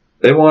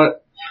 They want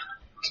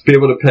to be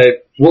able to pay.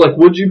 Well, like,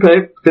 would you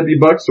pay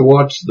 $50 to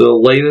watch the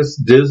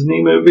latest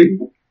Disney movie?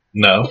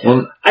 No.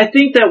 Well, I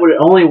think that would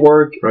only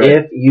work Right.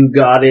 if you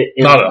got it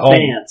in Not at home.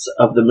 advance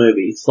of the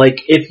movies.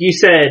 Like, if you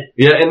said,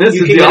 yeah, and this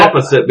You is can the get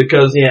opposite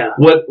because Yeah.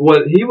 what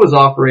he was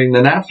offering,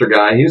 the Napster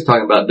guy, he was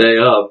talking about day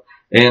of,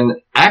 and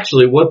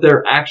actually what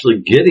they're actually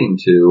getting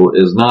to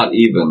is not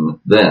even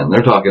then.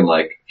 They're talking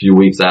like a few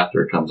weeks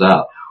after it comes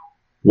out.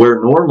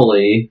 Where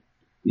normally,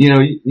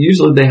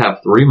 usually they have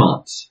 3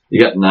 months. You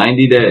got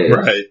 90 days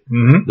Right.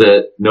 Mm-hmm.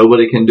 that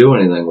nobody can do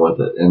anything with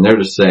it. And they're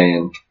just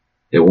saying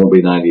it won't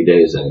be 90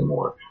 days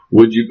anymore.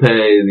 Would you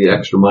pay the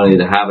extra money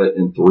to have it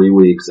in 3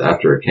 weeks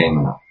after it came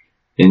out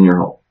in your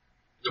home?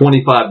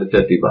 $25 to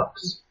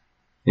 $50.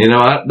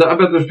 I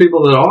bet there's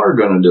people that are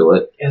going to do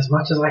it. As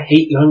much as I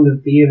hate going to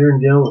the theater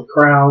and dealing with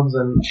crowds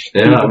and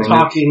Yeah, people I mean,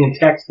 talking and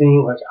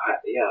texting,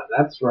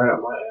 that's right up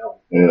my alley.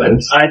 Yeah,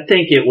 it's, I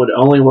think it would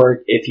only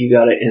work if you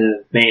got it in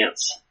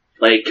advance.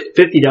 Like,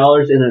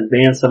 $50 in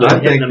advance of it I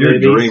hitting think the you're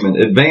movies.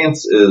 dreaming.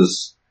 Advance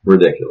is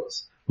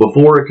ridiculous.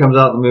 Before it comes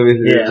out in the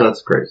movie theaters, Yeah.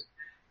 that's crazy.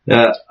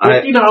 Yeah,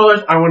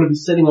 $50, I want to be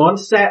sitting on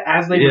set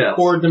as they Yes.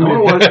 record the I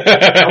movie. want them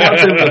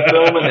to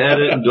film and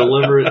edit and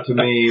deliver it to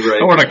me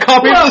right I want to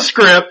copy the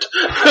script.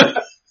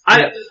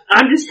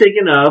 I'm just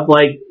thinking of,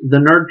 like, the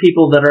nerd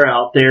people that are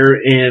out there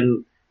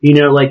and,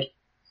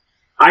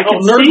 I can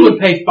Nerds see... would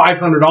pay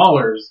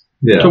 $500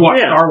 Yeah. to watch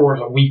Yeah. Star Wars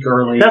a week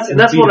early. That's and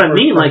what be the I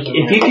first mean. Like, person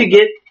if there. you could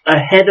get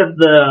ahead of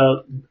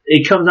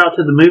it comes out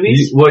to the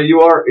movies.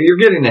 You're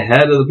getting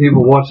ahead of the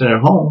people watching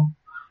at home.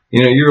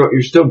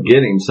 You're still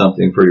getting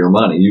something for your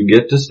money. You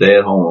get to stay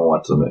at home and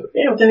watch the movie.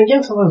 Yeah, but then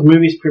again, some of those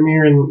movies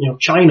premiere in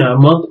China a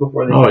month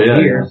before they Oh, come yeah,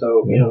 here. yeah.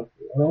 So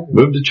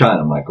Move to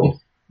China, Michael.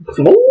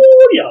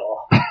 Oh, yeah.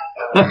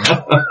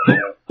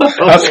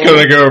 That's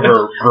going to go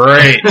over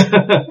great.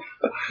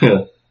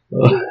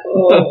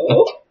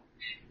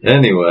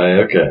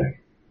 Anyway, okay.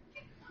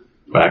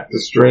 Back to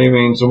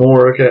streaming some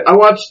more. Okay, I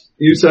watched.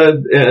 You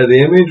said the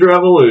Image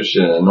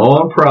Revolution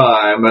on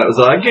Prime. That was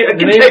I can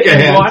take a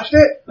hint. Watched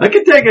it? I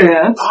can take a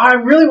hint. I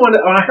really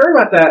wanted. When I heard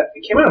about that,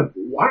 it came out a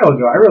while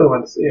ago. I really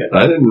wanted to see it.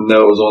 I didn't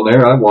know it was on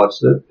there. I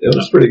watched it. It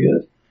was pretty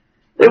good.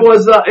 It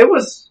was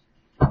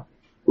a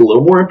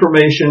little more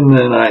information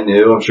than I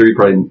knew. I'm sure you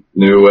probably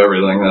knew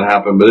everything that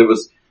happened, but it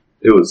was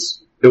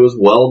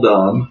well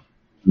done.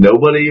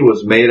 Nobody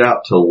was made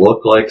out to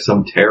look like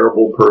some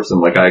terrible person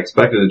like I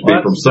expected it to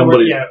be from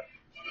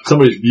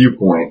somebody's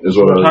viewpoint is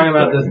what We're I was talking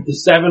about the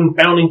 7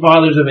 founding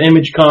fathers of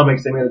Image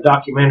Comics. They made a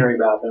documentary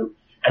about them.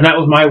 And that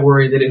was my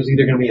worry, that it was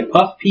either going to be a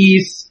puff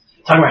piece,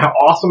 talking about how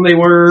awesome they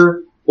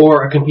were,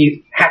 or a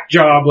complete hack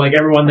job, like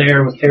everyone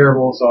there was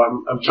terrible, so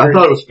I'm curious. I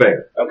thought it was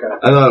fair. Okay.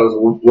 I thought it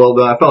was well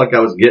done. I felt like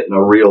I was getting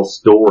a real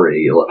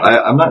story.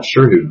 I'm not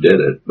sure who did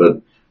it,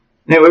 but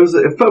anyway,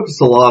 it focused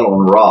a lot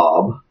on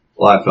Rob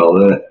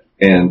Liefeld,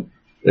 and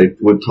they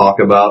would talk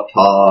about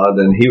Todd,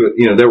 and he would,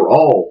 they were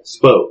all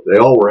spoke. They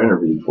all were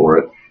interviewed for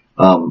it.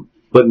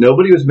 But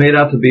nobody was made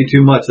out to be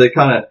too much. They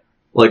kind of,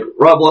 like,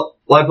 Rob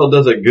Liefeld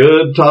does a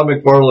good Todd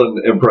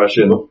McFarlane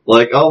impression.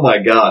 Like, oh my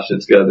gosh,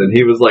 it's good. And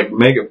he was like,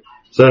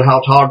 said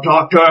how Todd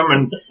talked to him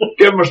and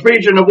gave him a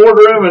speech in the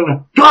boardroom,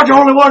 and Todd's the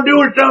only one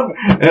doing stuff.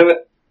 And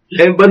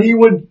but he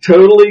would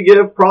totally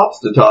give props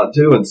to Todd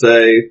too and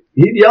say,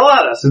 he'd yell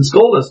at us and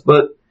scold us,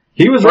 but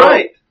he was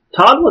right.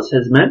 Todd was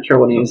his mentor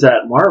when he was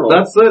at Marvel.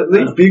 That's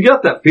it. You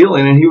got that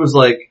feeling, and he was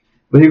like,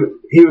 but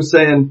he was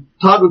saying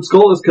Todd would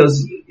scold us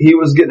because he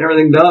was getting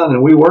everything done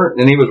and we weren't,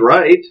 and he was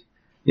right.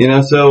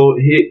 So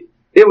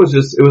it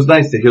was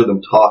nice to hear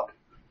them talk.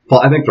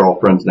 I think they're all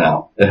friends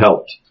now. It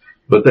helped.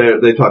 But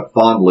they talked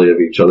fondly of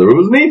each other. It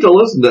was neat to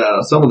listen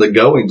to some of the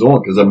goings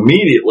on because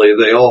immediately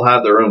they all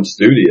had their own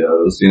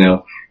studios.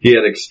 He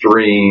had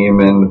Extreme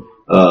and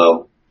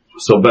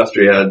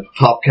Silvestri had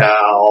Top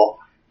Cow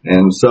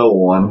and so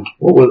on.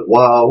 What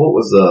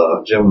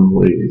was Jim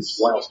Lee's?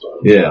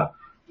 Wildstar. Yeah.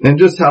 And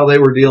just how they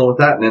were dealing with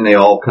that, and then they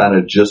all kind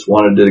of just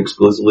wanted to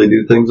exclusively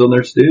do things on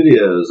their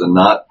studios and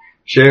not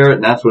share it,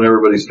 and that's when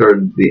everybody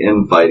started the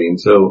infighting.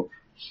 So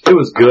it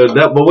was good.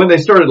 But when they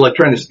started like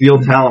trying to steal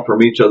talent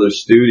from each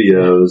other's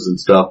studios and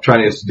stuff,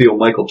 trying to steal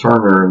Michael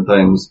Turner and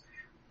things,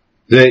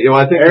 I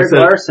think Eric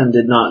Larson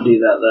did not do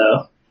that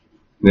though.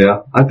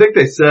 Yeah, I think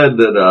they said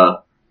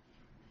that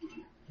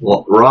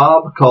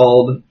Rob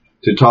called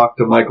to talk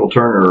to Michael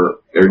Turner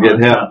or get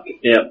him.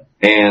 Yep.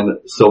 And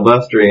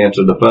Silvestri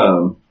answered the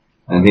phone,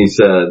 and he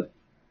said,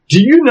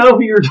 "Do you know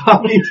who you're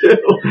talking to?"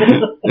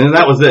 And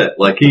that was it.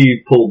 Like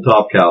he pulled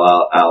Top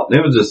Cow out. And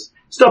it was just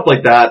stuff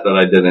like that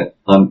I didn't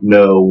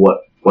know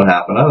what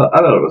happened. I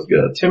thought it was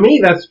good. To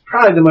me, that's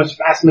probably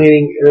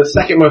the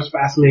second most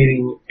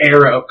fascinating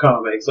era of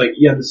comics. Like,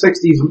 you had the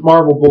 60s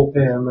Marvel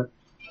bullpen.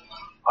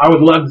 I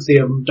would love to see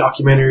a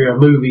documentary or a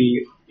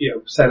movie,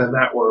 set in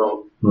that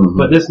world. Mm-hmm.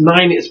 But this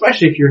 90s,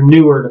 especially if you're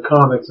newer to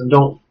comics and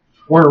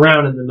weren't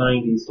around in the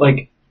 90s,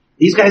 like,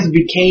 these guys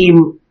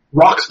became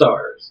rock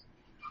stars.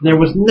 There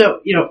was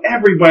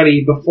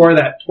everybody before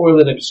that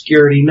toilet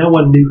obscurity, no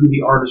one knew who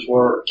the artists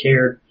were or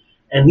cared.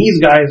 And these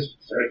guys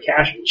started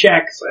cashing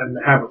checks and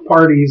having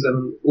parties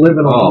and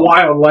living a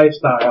wild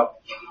lifestyle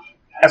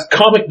as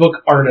comic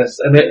book artists.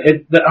 And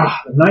the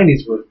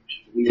 90s were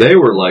weird. They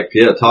were like,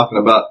 talking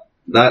about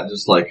that,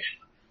 just like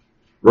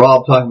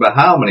Rob talking about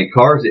how many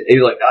cars,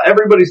 like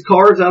everybody's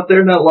cars out there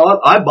in that lot,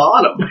 I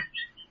bought them.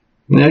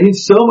 He had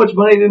so much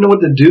money he didn't know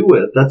what to do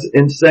with. That's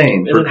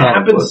insane. And it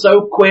happened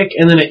so quick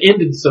and then it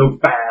ended so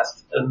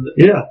fast. And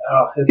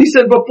he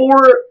said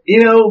before,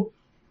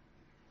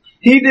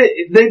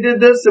 they did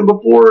this, and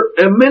before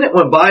a minute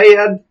went by, he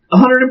had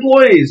 100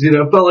 employees. It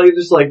felt like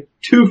just like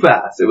too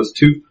fast. It was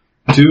too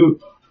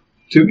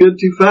good,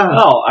 too fast.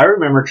 Oh, I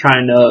remember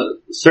trying to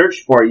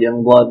search for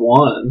Youngblood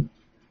 1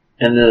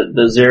 and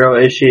the Zero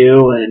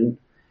issue,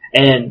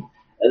 and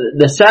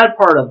the sad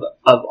part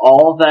of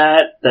all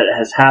that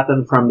has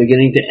happened from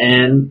beginning to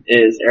end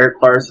is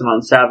Eric Larson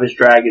on Savage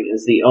Dragon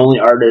is the only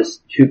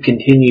artist to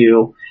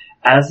continue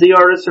as the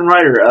artist and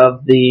writer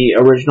of the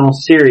original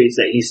series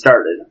that he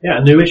started. Yeah,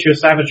 a new issue of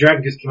Savage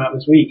Dragon just came out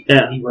this week.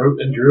 Yeah. He wrote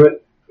and drew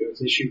it. It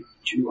was issue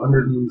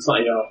 200 and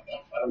something. I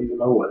don't even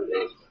know what it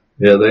is.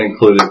 Yeah, they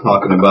included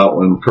talking about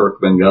when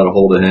Kirkman got a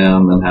hold of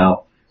him and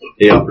how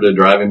he offered to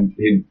drive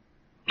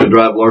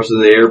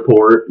Larson to the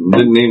airport and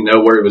didn't even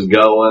know where he was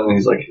going. And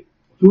he's like,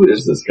 "Who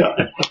is this guy?"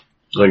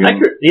 I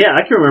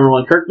can remember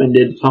when Kirkman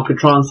did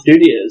Funkatron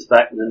Studios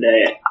back in the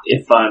day,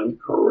 if I'm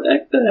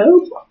correct, I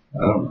hope. I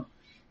don't know.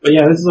 But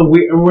yeah,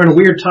 we're in a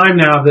weird time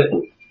now that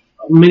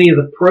many of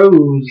the pros,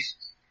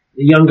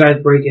 the young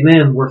guys breaking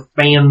in, were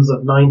fans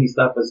of 90s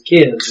stuff as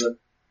kids.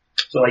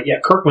 So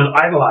Kirkman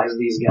idolized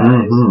these guys.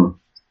 Mm-hmm.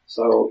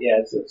 So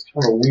it's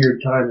kind of a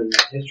weird time in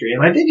history.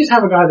 And I did just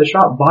have a guy at the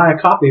shop buy a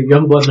copy of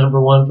Youngblood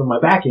 #1 from my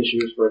back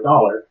issues for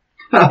 $1.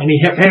 And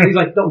he's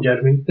like, "Don't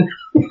judge me."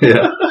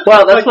 Yeah.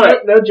 Well, that's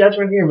no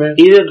judgment here, man.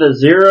 Either the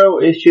Zero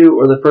issue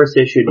or the first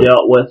issue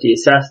dealt with the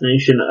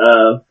assassination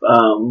of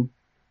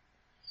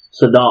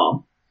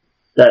Saddam.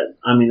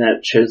 That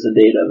shows the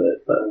date of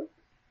it.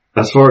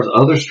 But as far as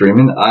other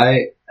streaming,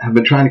 I have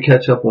been trying to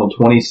catch up on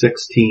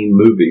 2016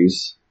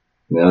 movies.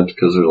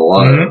 Because there's a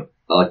lot of.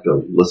 I like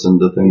to listen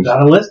to things.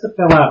 Got a list to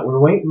fill out. We're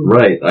waiting.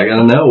 Right. I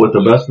gotta know what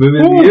the best movie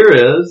of the year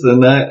is,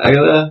 and I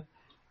gotta.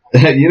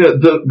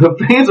 The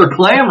fans are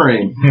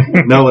clamoring.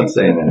 No one's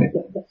saying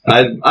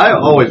anything. I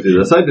always do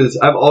this.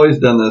 I've always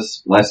done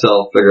this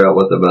myself. Figure out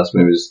what the best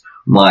movies.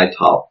 My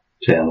top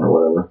 10 or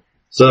whatever.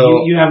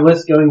 So you have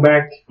lists going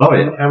back. Oh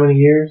yeah. How many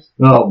years?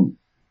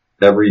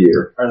 Every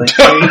year. Are they?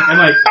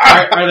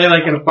 Are they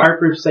like in a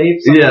fireproof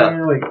safe? Yeah.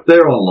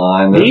 They're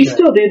online. Do you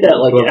still do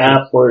that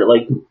app where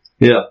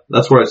Yeah,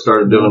 that's where I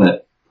started doing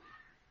it.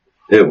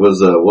 It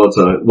was what's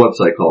a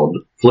website called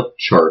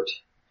Flipchart.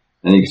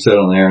 And you can sit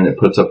on there and it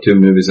puts up 2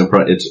 movies in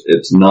front.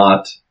 It's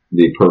not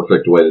the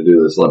perfect way to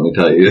do this, let me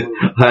tell you.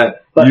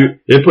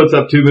 It puts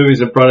up 2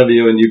 movies in front of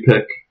you and you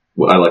pick,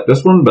 I like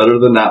this one better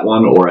than that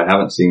one, or I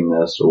haven't seen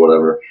this, or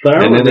whatever. But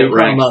I remember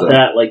talking about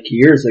that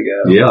years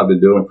ago. Yeah, I've been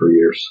doing it for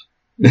years.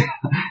 And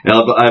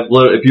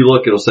if you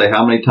look, it'll say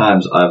how many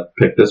times I've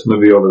picked this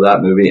movie over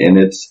that movie, and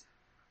it's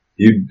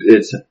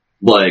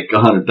like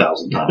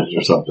 100,000 times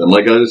or something.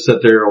 Like I just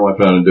sit there on my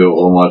phone and do it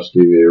while I watch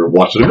TV or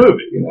watching a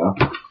movie,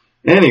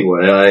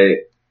 Anyway,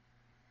 I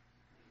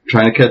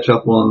trying to catch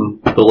up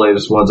on the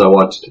latest ones. I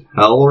watched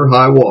Hell or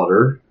High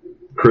Water,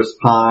 Chris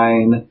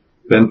Pine,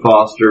 Ben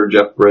Foster,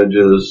 Jeff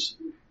Bridges.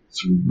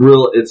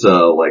 It's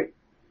a like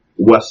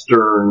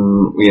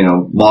Western,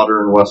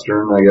 modern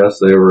Western, I guess.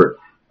 They were,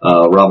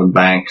 Robin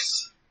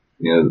Banks,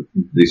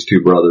 these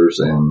two brothers,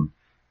 and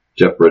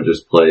Jeff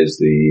Bridges plays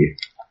the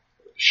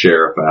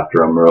sheriff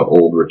after him, an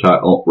old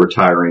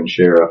retiring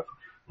sheriff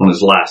on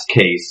his last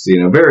case.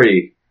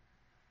 Very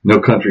No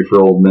Country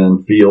for Old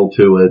Men feel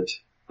to it.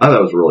 I thought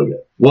it was really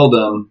good. Well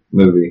done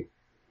movie.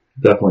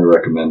 Definitely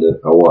recommend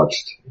it. I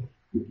watched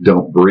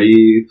Don't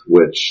Breathe,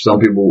 which some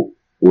people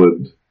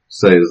would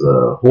say is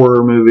a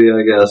horror movie,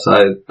 I guess.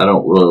 I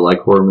don't really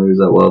like horror movies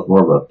that well. It's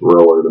more of a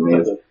thriller to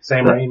me.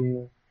 Sam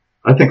Raimi?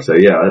 I think so,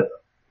 yeah.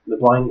 The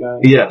blind guy?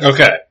 Yes.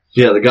 Okay.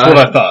 Yeah, the guy. That's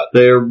what I thought.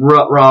 They're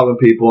robbing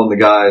people and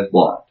the guy is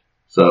blind.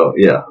 So,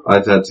 yeah, I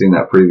had seen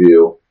that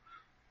preview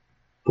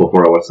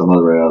before I watched some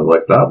other movie. I was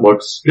like, that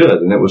looks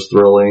good. And it was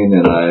thrilling,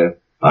 and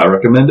I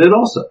recommend it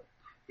also.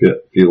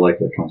 Good, if you like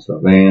that kind of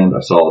stuff. And I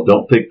saw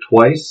Don't Think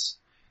Twice,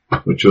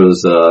 which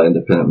was an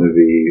independent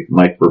movie.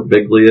 Mike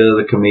Birbiglia,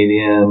 the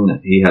comedian,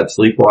 he had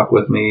Sleepwalk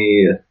with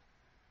me, I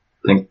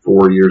think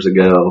 4 years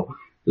ago.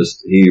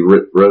 He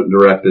wrote and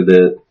directed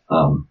it.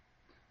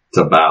 It's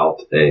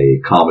about a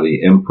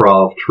comedy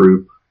improv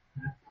troupe,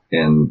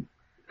 and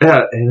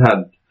it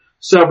had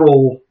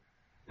several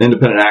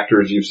independent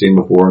actors you've seen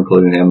before,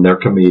 including him. They're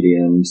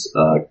comedians,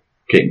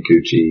 Kate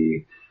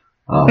Cucci,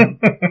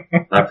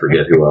 I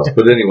forget who else,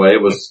 but anyway,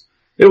 it was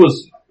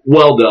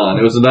well done.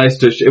 It was a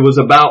nice it was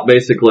about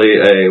basically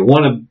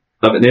one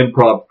of an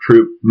improv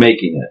troupe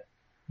making it.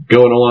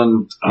 Going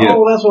on.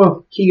 That's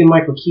what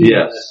Keegan-Michael Key.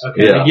 Yes.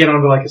 Okay. Yeah. They get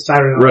onto like a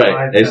Saturday Night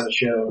Live kind of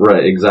show.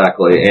 Right,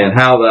 exactly. And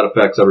how that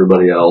affects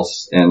everybody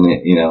else. And,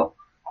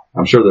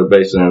 I'm sure they're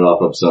basing it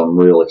off of some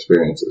real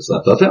experiences.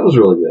 I thought that was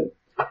really good.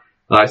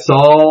 I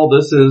saw,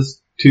 this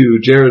is to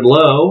Jared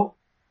Lowe,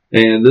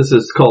 and this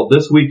is called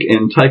This Week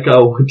in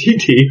Taika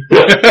Waititi.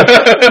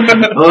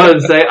 I wanted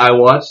to say I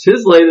watched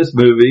his latest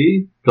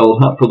movie called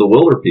Hunt for the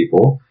Wilder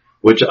People,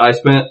 which I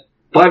spent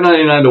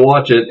 $5.99 to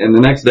watch it, and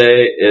the next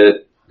day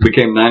it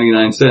became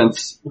 99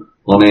 cents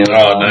on Amazon.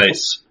 Oh,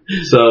 nice.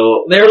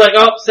 So they were like,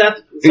 "Oh,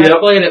 Seth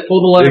playing it, pull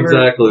the lever."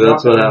 Exactly,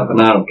 that's what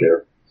happened. I don't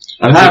care.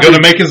 I'm happy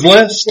going to make his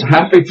list.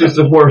 Happy to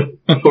support it,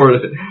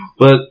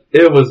 but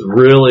it was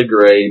really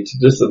great.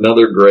 Just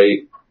another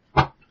great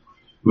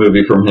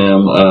movie from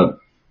him.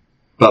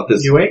 About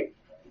this. You wait?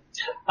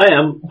 I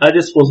am. I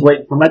just was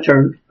waiting for my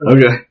turn.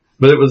 Okay,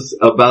 but it was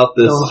about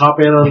this. Don't hop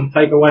in on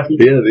Taika Waititi.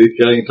 Yeah, these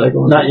guys Taika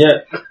Waititi. Not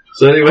yet.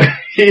 So anyway,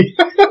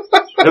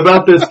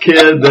 about this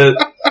kid that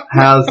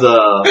has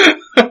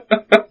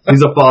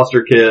he's a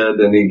foster kid,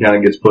 and he kind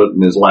of gets put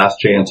in his last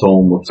chance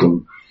home with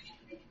some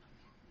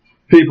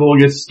people,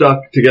 gets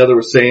stuck together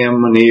with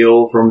Sam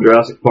Neill from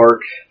Jurassic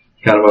Park,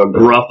 kind of a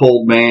gruff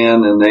old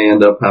man, and they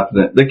end up having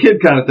to, the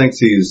kid kind of thinks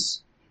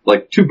he's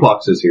like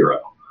Tupac's his hero,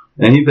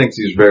 and he thinks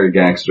he's very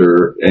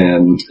gangster,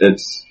 and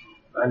it's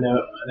I know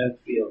the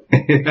feel.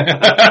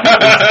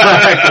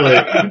 Exactly.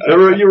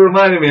 You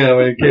reminded me of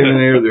when you came in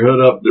here with your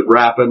hood up,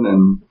 rapping,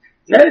 and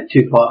that had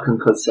Tupac and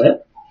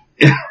cassette.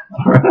 Yeah,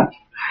 alright.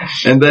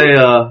 And they,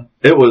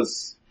 it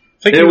was.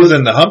 I think he was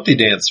in the Humpty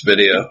Dance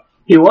video.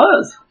 He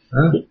was.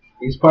 Huh?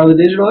 He's part of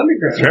the Digital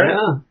Underground. That's right.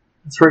 Yeah.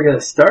 That's where he got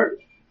to start.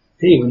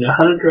 He didn't even know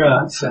how to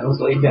drive. Sounds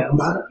laid down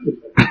by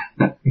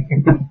it.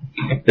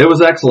 It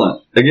was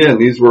excellent. Again,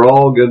 these were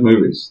all good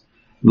movies.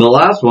 And the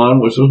last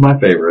one, which was my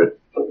favorite,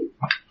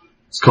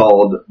 it's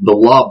called The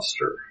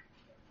Lobster.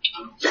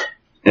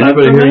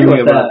 Anybody hear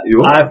anything about it?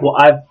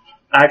 I've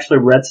actually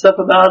read stuff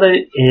about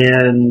it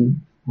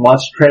and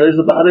watched trailers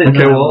about it.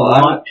 Okay, and well,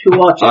 I want to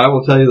watch it. I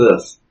will tell you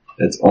this.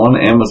 It's on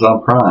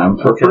Amazon Prime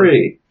for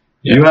free.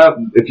 Yeah.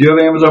 If you have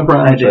Amazon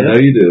Prime, which I know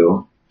you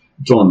do,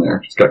 it's on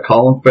there. It's got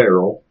Colin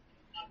Farrell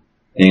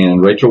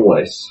and Rachel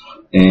Weisz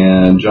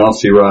and John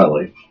C.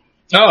 Reilly.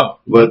 Oh,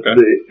 but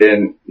okay.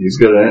 And he's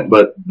good at it.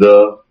 But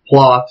the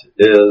plot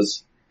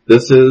is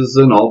this is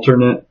an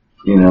alternate,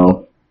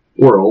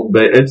 world.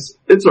 It's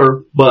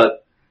Earth,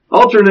 but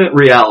alternate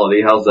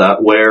reality. How's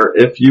that? Where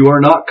if you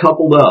are not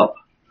coupled up,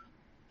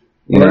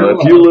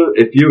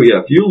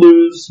 if you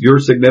lose your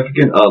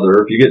significant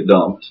other, if you get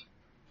dumped,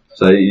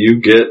 say you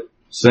get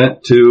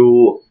sent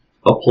to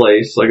a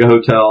place like a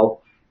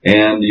hotel,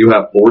 and you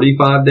have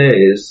 45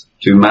 days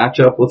to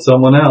match up with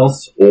someone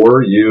else,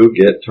 or you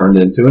get turned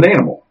into an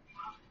animal.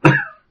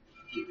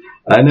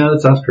 I know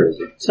that sounds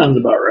crazy. Sounds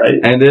about right.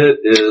 And it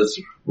is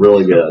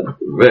really good.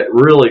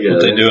 Really good.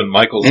 What they do in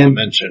Michael's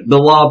Dimension. The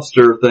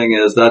lobster thing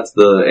is, that's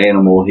the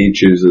animal he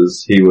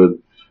chooses. He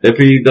would, if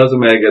he doesn't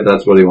make it,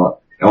 that's what he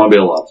wants. I want to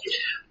be a lobster.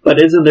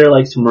 But isn't there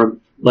like some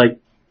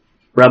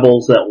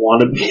rebels that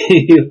want to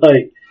be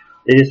like,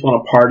 they just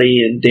want to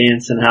party and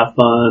dance and have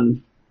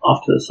fun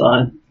off to the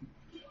side?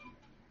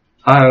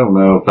 I don't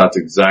know if that's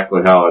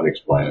exactly how I'd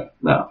explain it.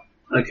 No.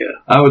 Okay.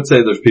 I would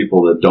say there's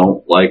people that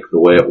don't like the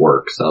way it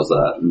works. How's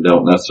that? And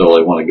don't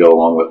necessarily want to go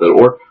along with it.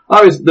 Or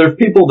obviously there's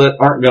people that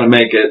aren't going to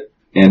make it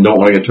and don't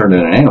want to get turned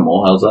into an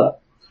animal. How's that?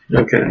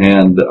 Okay.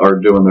 And are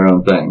doing their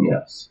own thing.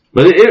 Yes.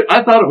 But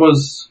I thought it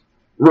was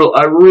real.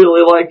 I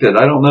really liked it.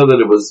 I don't know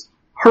that it was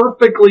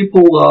perfectly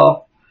pulled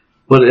off,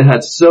 but it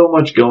had so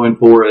much going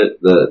for it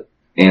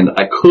and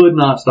I could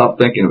not stop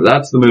thinking.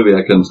 That's the movie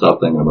I couldn't stop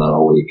thinking about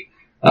all week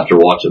after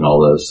watching all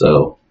those.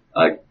 So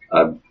I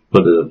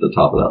put it at the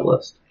top of that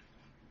list.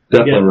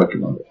 Definitely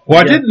recommend it. Well,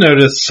 I did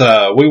notice,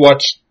 we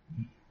watched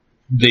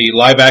the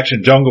live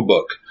action Jungle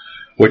Book,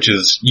 which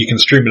is, you can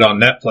stream it on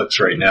Netflix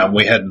right now, and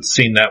we hadn't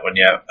seen that one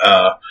yet.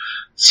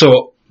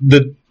 So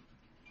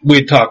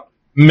we talked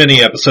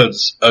many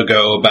episodes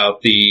ago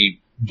about the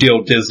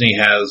deal Disney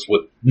has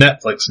with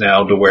Netflix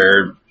now, to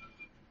where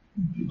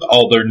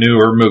all their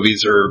newer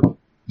movies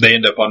they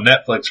end up on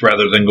Netflix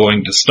rather than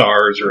going to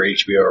Starz or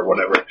HBO or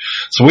whatever.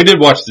 So we did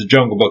watch the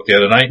Jungle Book the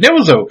other night, and it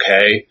was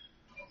okay.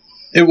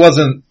 It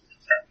wasn't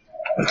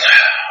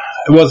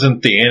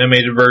the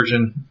animated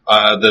version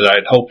that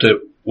I'd hoped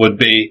it would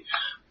be,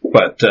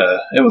 but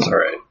it was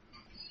alright.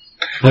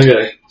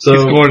 Okay, so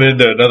he's going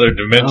into another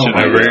dimension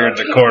over here in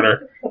the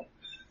corner.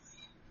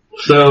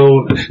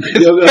 So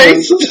his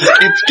face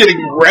keeps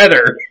getting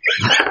redder.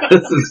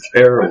 This is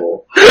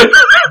terrible.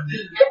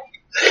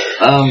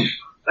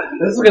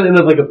 This is going to end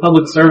up like a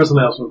public service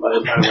announcement by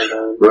the time we're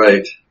done.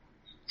 Right.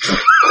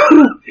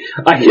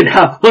 I can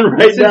have one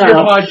right This is your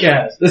now.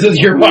 podcast. This is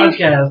your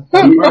podcast.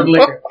 Hard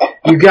liquor.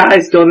 You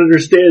guys don't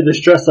understand the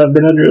stress I've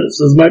been under. This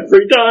is my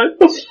free time.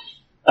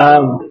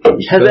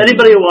 Has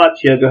anybody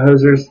watched Yoga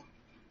Hosers?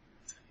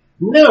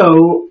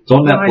 No. It's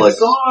on but Netflix. I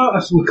saw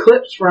some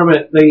clips from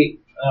it.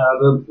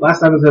 The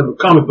last episode of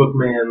Comic Book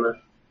Man,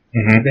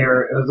 Mm-hmm.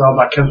 it was all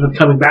about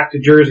coming back to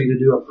Jersey to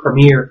do a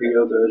premiere for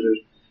Yoga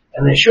Hosers.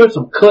 And they showed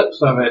some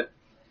clips of it.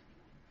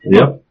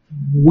 Yep.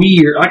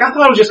 Weird. Like, I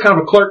thought it was just kind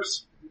of a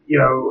Clerks,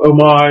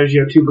 homage,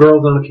 two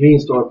girls in a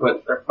convenience store,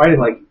 but they're fighting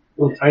like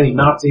little tiny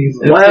Nazis.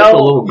 It's just a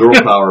little girl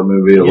power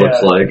movie, it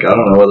looks like. I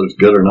don't know whether it's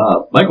good or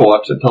not. Michael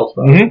watched it, tell us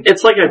about it.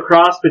 It's like a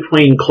cross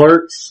between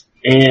Clerks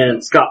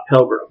and Scott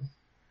Pilgrim.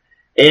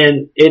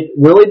 And it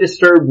really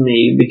disturbed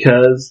me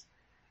because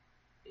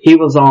he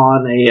was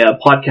on a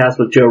podcast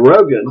with Joe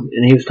Rogan,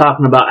 and he was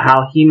talking about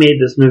how he made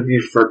this movie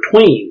for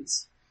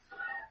tweens.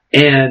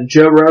 And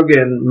Joe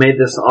Rogan made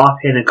this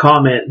offhanded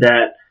comment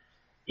that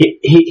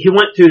he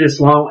went through this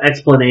long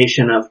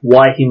explanation of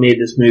why he made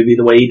this movie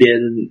the way he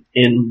did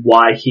and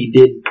why he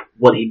did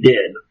what he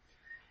did.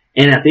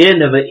 And at the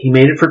end of it, he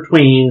made it for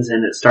tweens,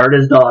 and it starred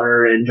his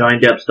daughter and Johnny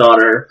Depp's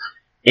daughter,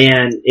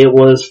 and it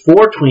was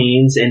for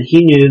tweens, and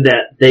he knew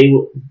that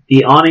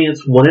the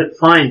audience wouldn't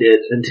find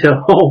it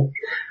until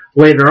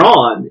later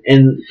on.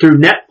 And through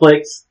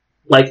Netflix,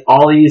 like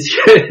all these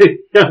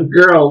young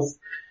girls,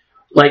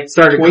 like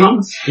started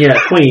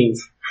tweens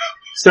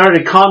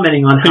started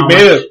commenting on how he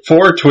made it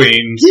for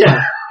tweens.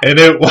 Yeah. And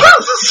it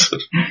was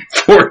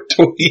for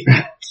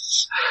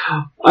tweens.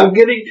 I'm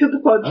getting to the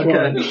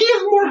punchline. He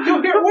has more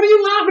coherent. What are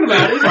you laughing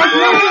about? He's like,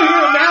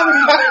 now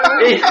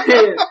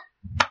that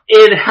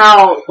and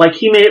how, like,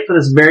 he made it for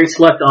this very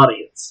select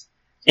audience.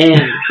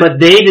 But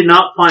they did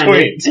not find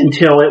it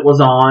until it was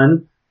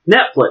on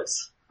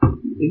Netflix.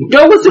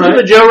 Go listen to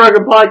the Joe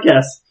Rogan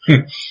podcast.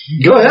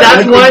 Go ahead.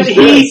 That's what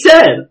he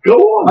said. Go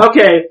on.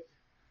 Okay.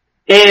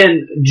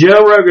 And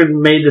Joe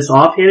Rogan made this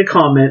offhanded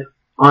comment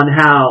on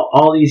how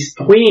all these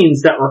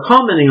tweens that were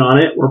commenting on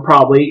it were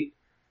probably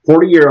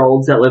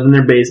 40-year-olds that live in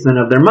their basement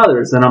of their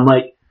mothers. And I'm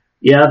like,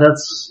 yeah,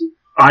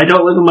 I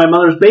don't live in my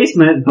mother's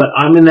basement, but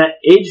I'm in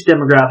that age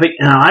demographic,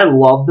 and I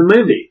love the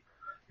movie.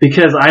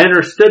 Because I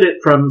understood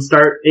it from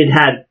start. It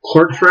had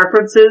Clerks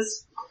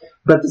references,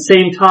 but at the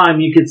same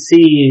time, you could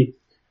see,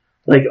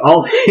 like,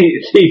 all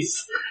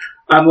these,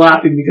 I'm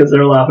laughing because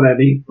they're laughing at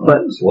me,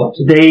 but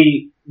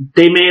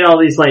they made all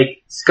these,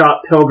 like,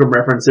 Scott Pilgrim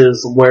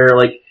references where,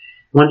 like,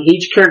 when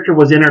each character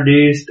was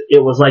introduced,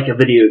 it was like a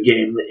video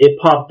game. It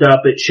popped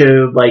up, it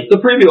showed, like... The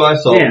preview I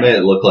saw made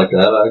it look like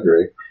that, I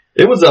agree.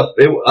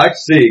 I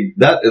see,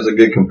 that is a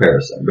good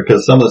comparison,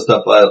 because some of the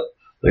stuff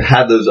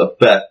had those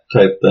effect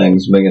type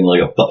things, making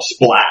like a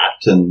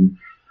splat and...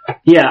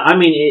 Yeah, I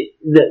mean,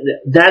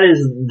 that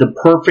is the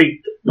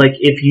perfect, like,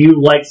 if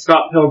you like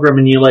Scott Pilgrim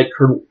and you like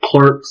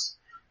Clerks,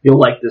 you'll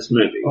like this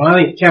movie. Well,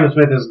 I think Kevin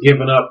Smith has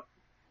given up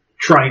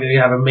trying to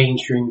have a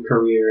mainstream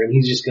career, and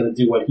he's just going to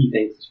do what he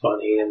thinks is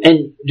funny,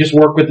 and just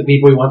work with the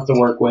people he wants to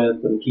work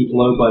with, and keep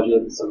low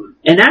budgets.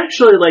 And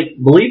actually, like,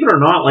 believe it or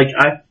not, like,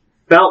 I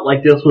felt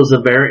like this was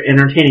a very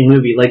entertaining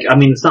movie. Like, I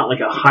mean, it's not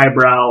like a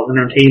highbrow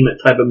entertainment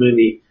type of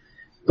movie,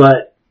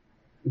 but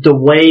the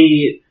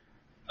way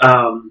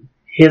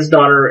his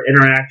daughter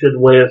interacted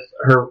with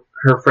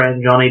her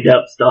friend Johnny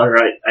Depp's daughter,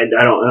 I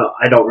don't know,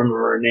 I don't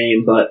remember her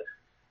name, but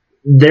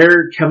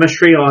their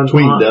chemistry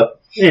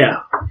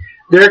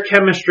their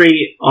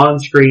chemistry on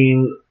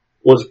screen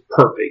was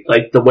perfect.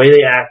 Like, the way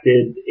they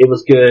acted, it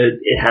was good.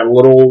 It had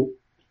little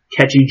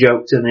catchy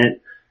jokes in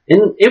it,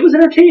 and it was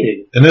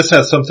entertaining. And this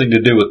has something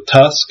to do with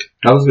Tusk?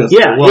 I was going to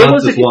say, it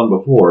was this one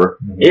before.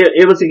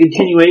 It was a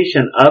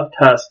continuation of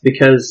Tusk,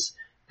 because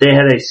they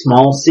had a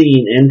small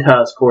scene in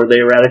Tusk where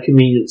they were at a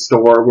convenience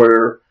store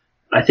where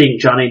I think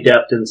Johnny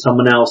Depp and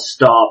someone else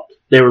stopped.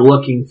 They were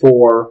looking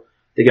for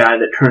the guy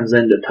that turns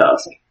into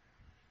Tusk.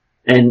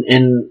 And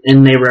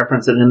they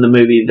reference it in the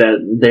movie that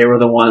they were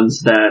the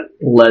ones that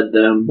led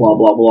them, blah,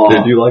 blah, blah.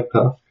 Did you like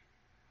Tusk?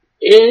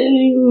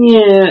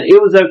 Yeah,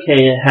 it was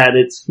okay. It had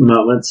its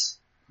moments.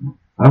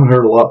 I haven't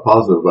heard a lot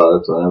positive about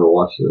it, so I never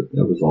watched it.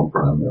 It was on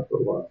Prime there for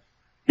a while.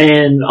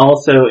 And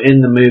also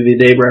in the movie,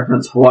 they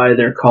reference why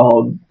they're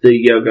called the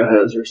Yoga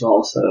Hosers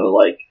also.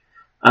 Like,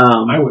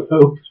 I would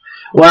hope.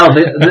 well,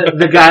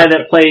 the guy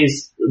that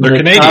plays They're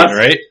Canadian, Tusk,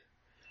 right?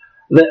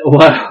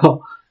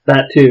 Well,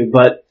 that too,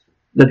 but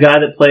the guy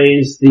that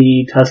plays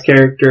the Tusk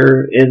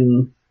character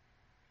in,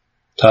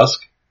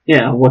 Tusk?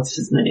 yeah, what's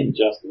his name?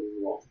 Justin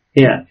Long.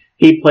 Yeah,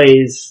 he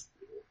runs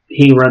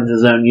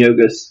his own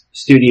yoga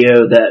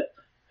studio that,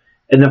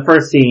 in the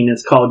first scene,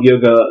 it's called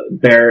Yoga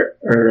Bear,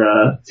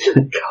 or,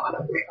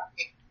 God,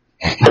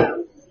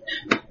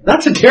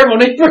 That's a terrible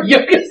name for a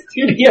yoga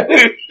studio.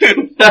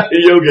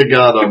 Yoga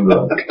God on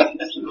the...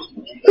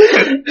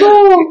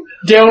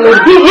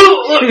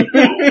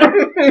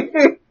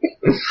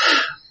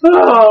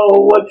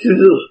 oh, what's his,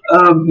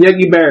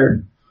 Yogi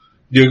Bear.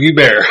 Yogi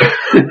Bear.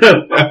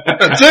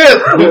 That's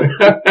it!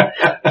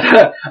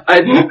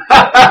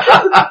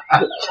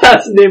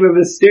 That's the name of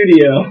his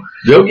studio.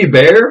 Yogi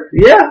Bear?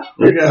 Yeah.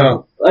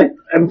 Oh.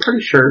 I'm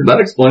pretty sure. That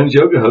explains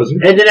Yoga Hoser.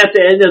 And then at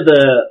the end of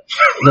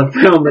the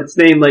film, it's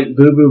named like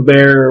Boo Boo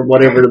Bear or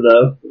whatever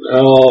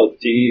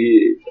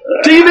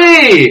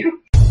TV!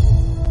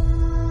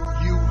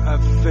 You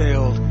have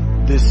failed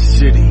this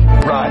city.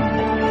 Run,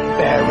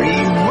 Barry,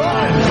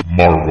 run!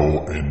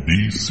 Marvel and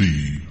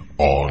DC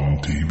on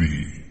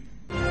TV.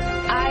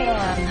 I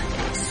am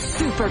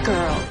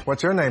Supergirl.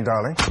 What's your name,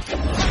 darling?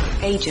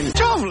 Agent.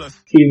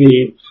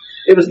 TV.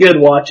 It was good.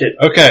 Watch it.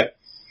 Okay.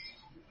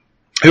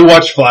 Who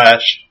watched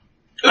Flash?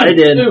 I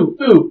did.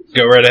 Who?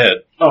 Go right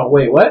ahead. Oh,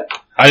 wait, what?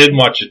 I didn't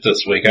watch it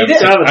this week. You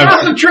did? That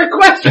was a trick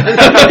question.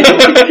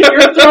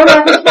 You're throwing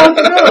out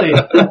responsibility.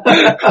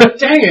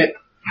 Dang it.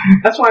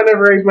 That's why I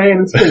never raised my hand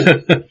in school.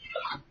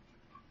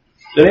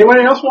 Did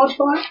anybody else watch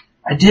Flash?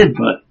 I did,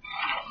 but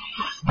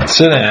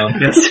Sit down.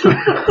 yes.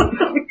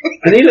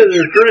 I needed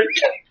a drink.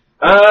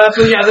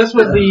 So yeah, this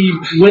was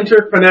the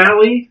winter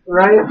finale,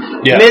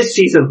 right? Yeah.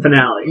 Mid-season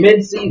finale.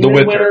 Mid-season, The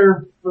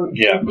winter.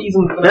 winter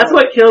season finale. That's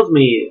what kills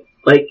me.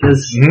 Like,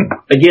 cause,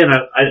 again,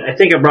 I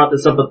think I brought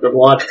this up at the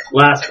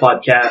last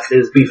podcast,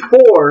 is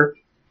before,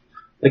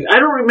 like, I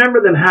don't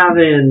remember them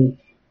having,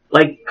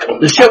 like,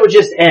 the show would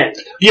just end.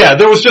 Yeah,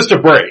 there was just a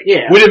break.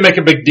 Yeah. We didn't make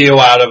a big deal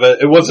out of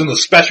it. It wasn't a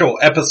special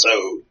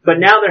episode. But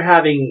now they're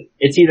having,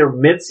 it's either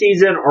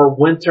mid-season or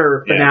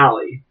winter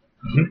finale.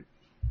 Yeah.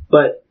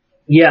 But,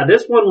 yeah,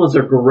 this one was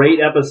a great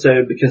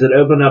episode because it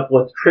opened up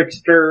with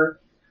Trickster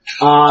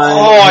on...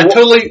 I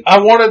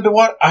wanted to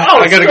watch, I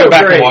gotta so go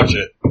back great. and watch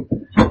it.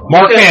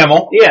 Mark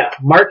Hamill. Yeah,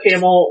 Mark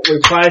Hamill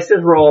reprised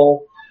his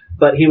role,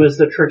 but he was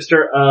the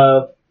Trickster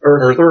of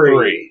Earth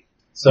 3.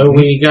 So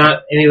we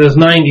got, any of those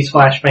 90s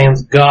Flash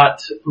fans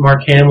got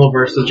Mark Hamill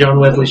versus John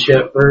Wesley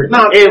Shipp.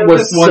 It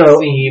was one so,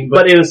 scene,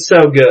 but it was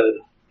so good.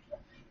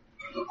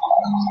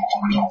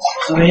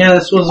 So yeah,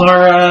 this was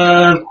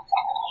our,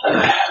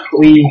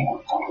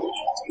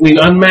 we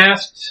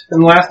unmasked in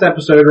the last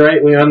episode,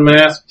 right? We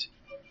unmasked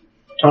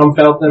Tom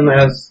Felton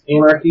as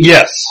Anarchy?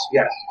 Yes.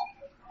 Yes.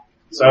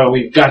 So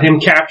we've got him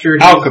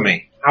captured.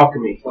 Alchemy.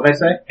 What did I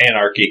say?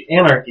 Anarchy.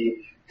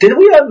 Anarchy. Did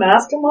we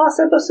unmask him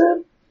last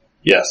episode?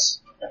 Yes.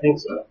 I think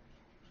so.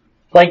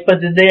 Like,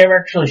 but did they ever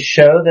actually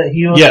show that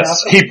he was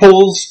Yes. He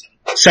pulls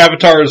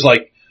Savitar's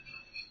like,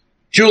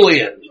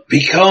 Julian,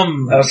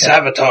 become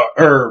Savitar,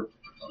 or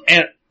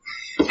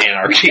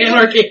Anarchy.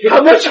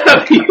 How much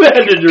have you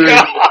had to drink?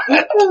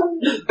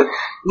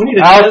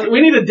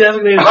 We need a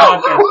designated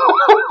podcast.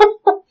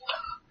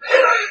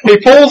 He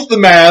pulls the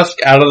mask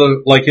out of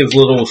his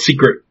little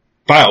secret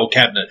file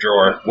cabinet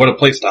drawer. What a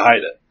place to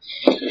hide it.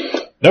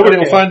 Nobody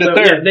will find it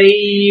there.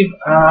 Yeah,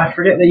 I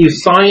forget, they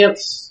used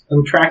science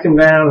and tracked him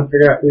down and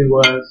figured out who he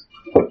was.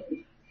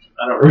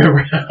 I don't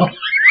remember how.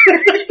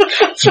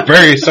 It's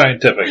very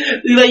scientific.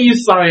 They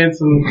used science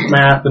and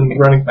math and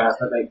running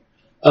fast, I think.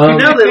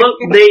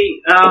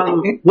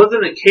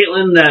 wasn't it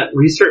Caitlin that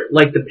researched,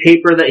 like, the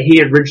paper that he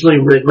had originally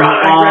written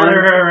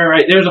on?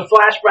 Right. There's a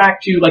flashback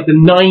to, like, the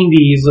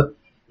 90s.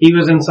 He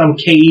was in some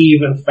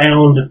cave and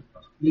found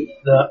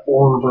the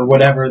orb or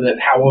whatever that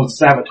housed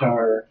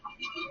Savitar.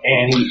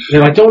 And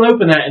they're like, don't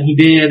open that, and he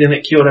did, and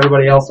it killed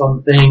everybody else on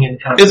the thing.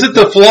 And kind of Is it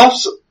the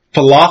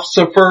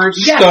Philosopher's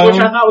yeah, Stone?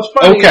 which I thought was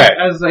funny. Okay.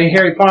 As a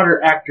Harry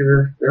Potter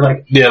actor, they're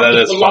like, Yeah, that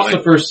is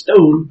Philosopher's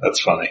Stone. That's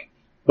funny.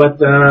 But,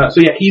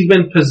 so yeah, he's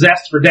been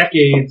possessed for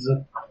decades,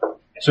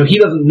 so he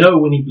doesn't know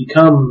when he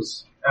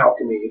becomes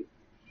alchemy.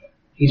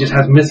 He just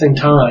has missing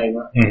time.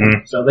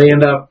 Mm-hmm. So they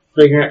end up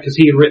figuring out, because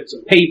he had written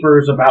some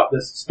papers about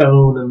this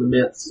stone and the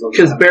myths.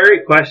 Because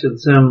Barry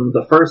questions him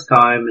the first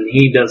time, and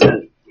he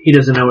doesn't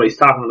know what he's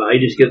talking about. He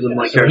just gives him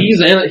he's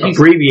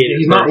abbreviated.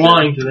 He's not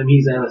lying to them.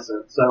 He's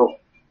innocent. So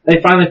they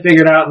finally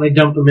figured out, and they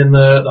dumped him in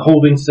the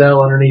holding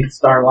cell underneath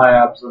Star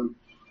Labs. And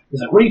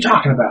he's like, "What are you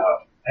talking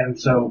about?" And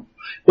so,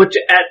 which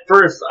at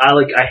first I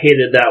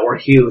hated that where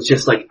he was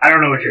just like, "I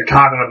don't know what you're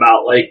talking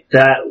about." Like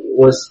that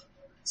was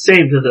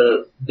same to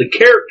the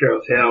character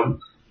of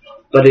him,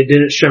 but it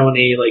didn't show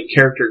any like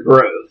character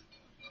growth.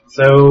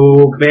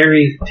 So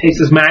Barry takes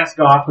his mask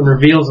off and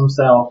reveals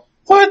himself.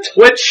 What?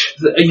 Which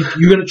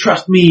you're gonna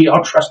trust me?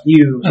 I'll trust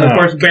you. So of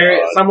course,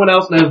 Barry. Someone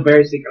else knows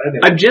Barry's secret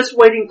identity. I'm just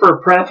waiting for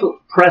a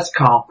press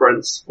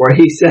conference where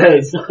he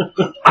says,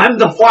 "I'm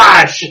the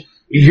Flash."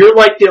 You're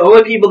like the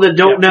only people that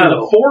don't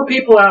know. The 4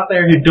 people out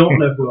there who don't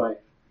know who I am.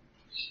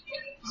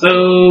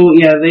 So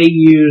yeah, they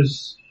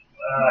use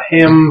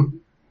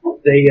him.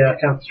 They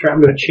kind of strap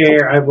him to a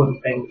chair. I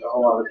wasn't paying a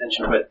whole lot of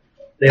attention, but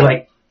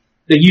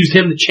they used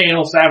him to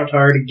channel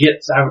Savitar to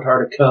get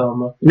Savitar to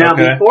come. Now,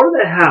 before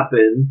that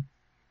happened,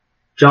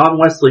 John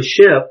Wesley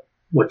Shipp,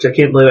 which I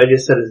can't believe I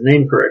just said his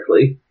name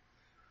correctly,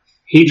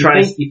 he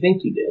tries. You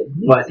think you did?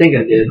 Well, I think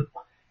I did.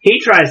 He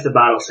tries to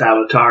battle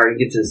Savitar and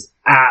gets his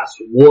ass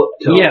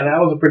whooped. Yeah, that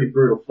was a pretty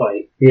brutal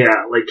fight.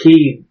 Yeah, like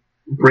he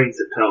brings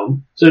it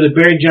home. So did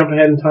Barry jump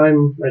ahead in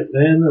time right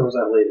then, or was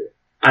that later?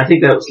 I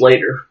think that was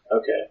later.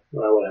 Okay,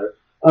 well, whatever.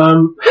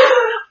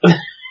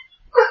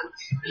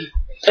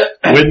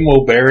 When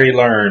will Barry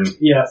learn?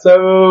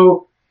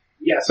 So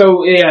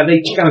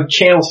they kind of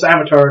channel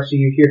Savitar, so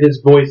you hear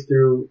his voice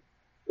through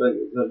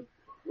the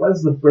what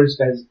is the first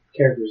guy's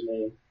character's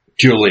name?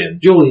 Julian,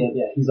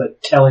 yeah, he's like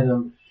telling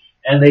them,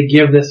 and they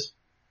give this,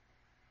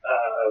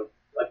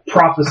 like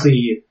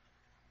prophecy,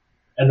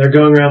 and they're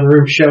going around the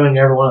room showing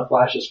everyone of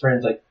Flash's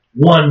friends, like,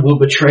 one will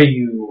betray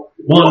you,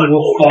 one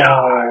will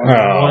fall,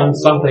 one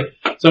something.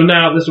 So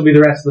now this will be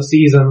the rest of the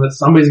season, that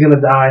somebody's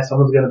gonna die,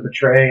 someone's gonna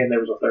betray, and there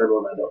was a third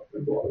one, I don't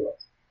remember what it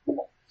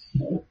was.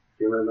 Do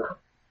you remember?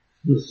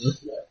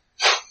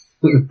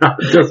 Not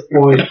at this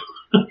point.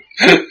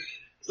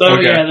 So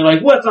yeah, they're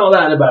like, what's all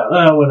that about?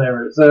 Oh,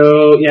 whatever.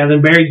 So yeah,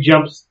 then Barry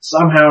jumps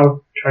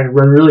somehow, trying to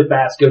run really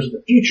fast, goes to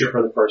the future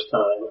for the first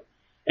time,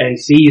 and he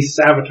sees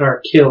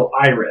Savitar kill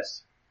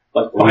Iris,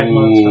 like 5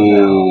 months from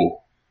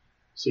now.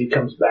 So he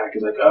comes back,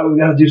 he's like, oh, we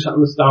gotta do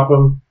something to stop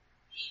him.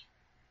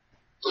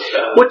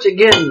 Which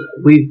again,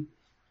 we've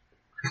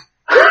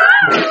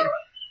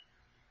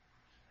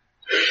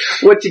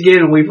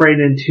ran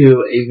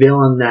into a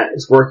villain that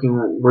is working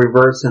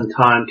reverse in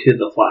time to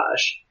the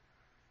Flash.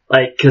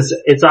 Like, cause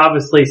it's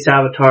obviously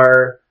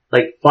Savitar,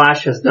 like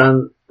Flash has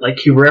done, like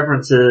he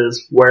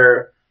references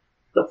where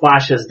the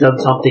Flash has done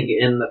something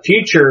in the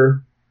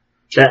future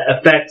that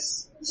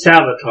affects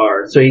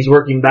Savitar. So he's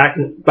working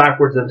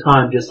backwards in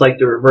time just like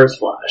the Reverse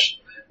Flash,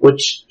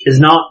 which is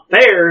not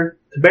fair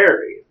to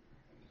Barry.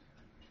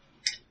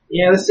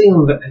 Yeah, this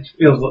scene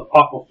feels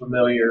awful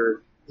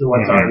familiar to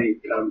what's already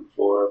come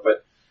before,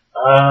 but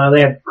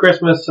they had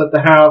Christmas at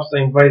the house,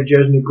 they invited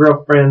Joe's new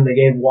girlfriend, they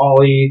gave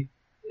Wally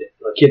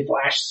a Kid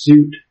Flash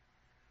suit.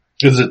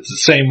 Is it the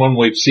same one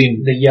we've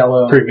seen the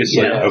yellow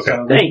previously? Yeah, okay.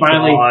 So they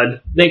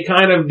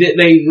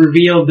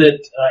revealed that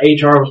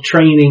HR was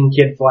training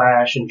Kid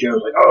Flash, and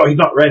Joe's like, oh, he's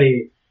not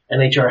ready,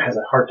 and HR has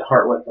a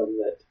heart-to-heart with him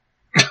that,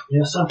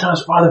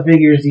 sometimes father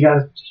figures, you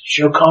gotta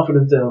show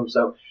confidence in them,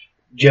 so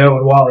Joe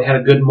and Wally had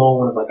a good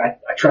moment of like,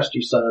 I trust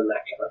you, son, and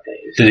that kind of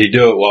thing. Did he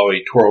do it while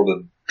he twirled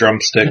a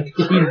drumstick?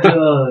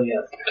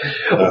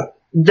 Yeah.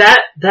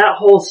 That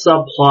whole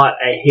subplot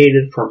I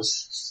hated from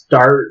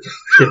start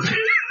to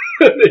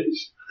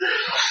finish.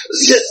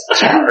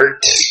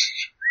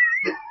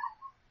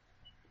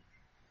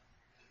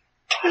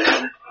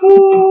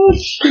 Oh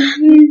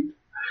shit.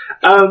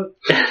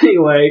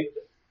 Anyway,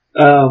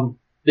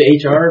 the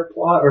HR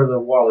plot or the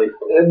Wally?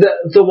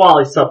 The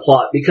Wally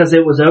subplot, because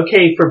it was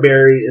okay for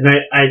Barry, and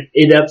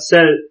it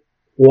upset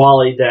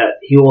Wally that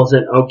he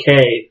wasn't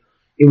okay,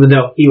 even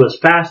though he was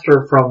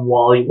faster from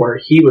Wally where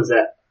he was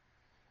at.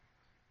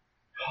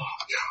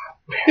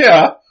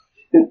 Yeah.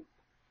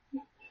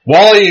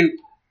 Wally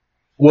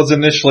was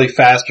initially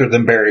faster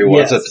than Barry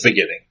was at the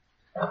beginning.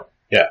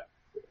 Yeah.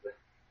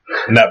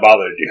 And that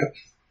bothered you.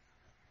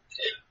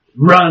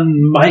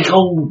 Run,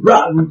 Michael,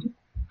 run!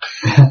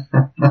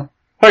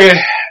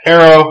 Okay,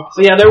 Arrow.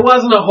 So yeah, there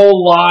wasn't a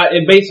whole lot.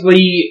 It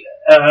basically,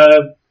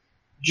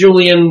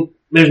 Julian,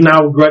 there's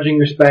now grudging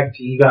respect.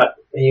 He got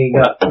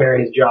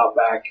Barry his job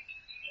back.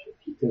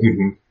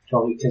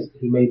 Because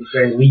he made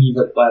Barry leave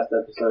at the last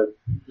episode.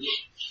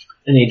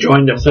 And he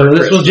joined him. So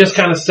this was just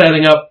kind of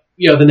setting up,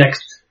 the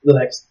next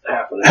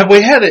half of it. Have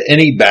we had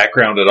any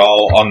background at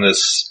all on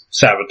this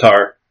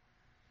Savitar?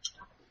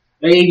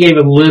 They gave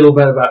a little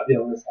bit about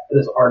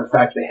this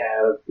artifact they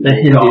have,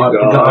 the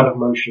god of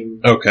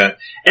motion. Okay.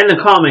 In the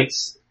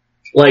comics,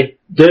 like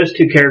those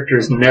two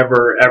characters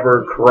never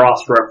ever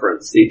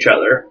cross-referenced each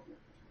other.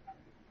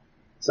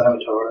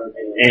 Savitar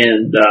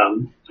and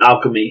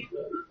Alchemy,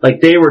 like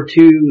they were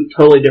two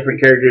totally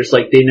different characters.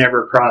 Like they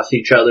never crossed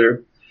each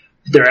other.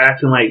 They're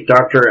acting like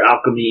Dr.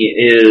 Alchemy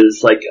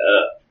is like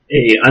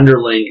a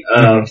underling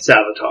of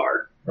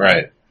Savitar.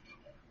 Right.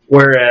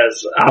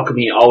 Whereas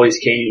Alchemy always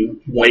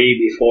came way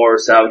before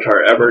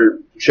Savitar ever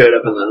showed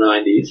up in the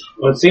 90s.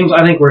 Well,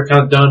 I think we're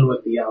kind of done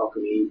with the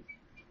Alchemy.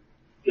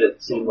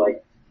 It seemed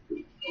like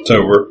it's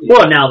over.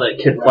 Well, now that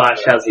Kid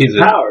Flash has his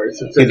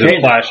powers, it's he's okay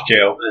in Flash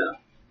jail.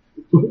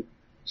 Yeah.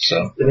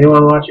 So. Did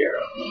anyone watch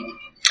Arrow?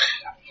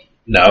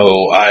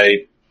 No,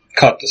 I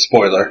caught the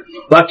spoiler.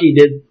 Bucky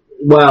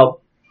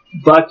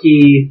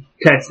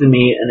texted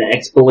me an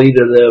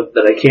expletive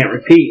that I can't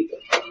repeat.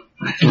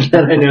 And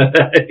I know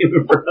that I didn't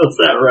even pronounce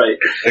that right.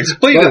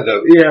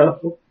 Expletive. Yeah.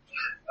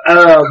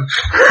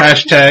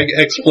 Hashtag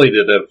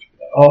expletive.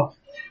 Oh,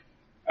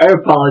 I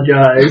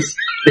apologize.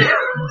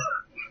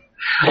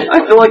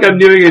 I feel like I'm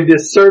doing a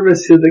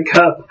disservice to the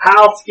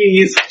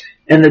Kapowskis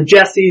and the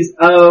Jessies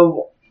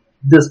of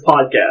this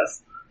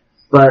podcast.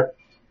 But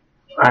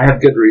I have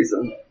good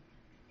reason.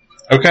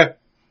 Okay.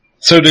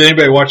 So did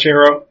anybody watch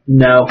Arrow?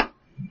 No.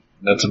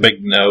 That's a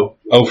big no.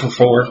 0 for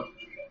 4.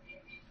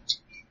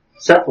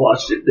 Seth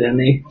watched it, didn't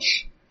he?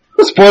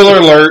 Spoiler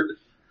alert.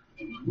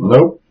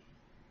 Nope.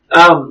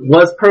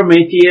 Was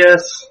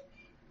Prometheus,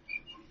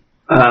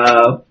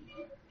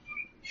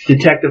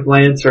 Detective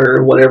Lance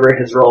or whatever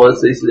his role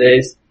is these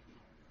days?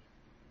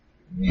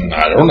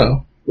 I don't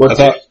know. What's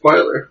your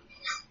spoiler?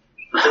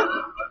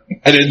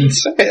 I didn't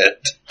say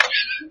it.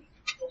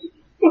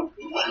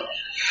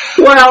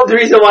 Well, the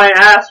reason why I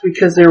asked,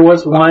 because there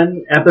was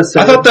one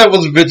episode... I thought that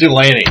was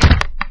Vigilante.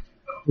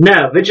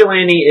 No,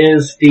 Vigilante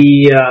is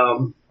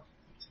the,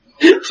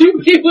 Two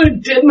people who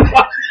didn't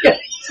watch it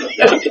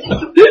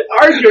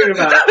arguing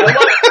about it.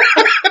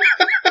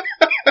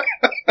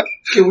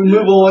 Can we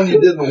move on? You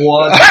didn't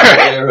watch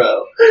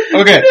Arrow.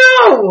 Okay.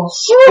 No!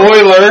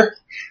 Spoiler.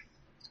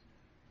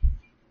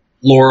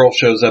 Laurel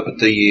shows up at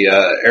the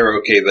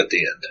Arrow Cave at the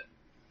end.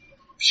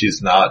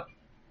 She's not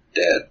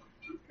dead.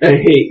 I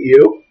hate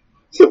you.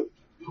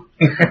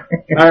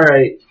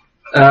 Alright.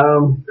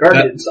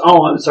 Guardians.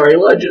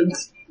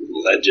 Legends.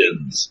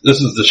 Legends.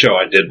 This is the show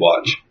I did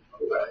watch.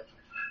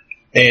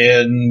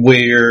 And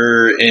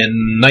we're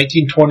in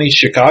 1920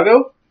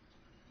 Chicago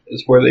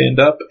is where they end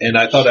up. And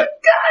I thought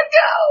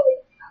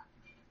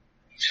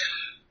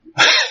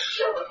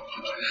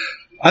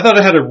I thought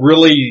it had a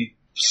really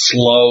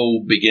slow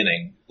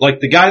beginning.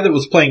 Like the guy that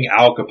was playing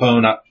Al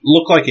Capone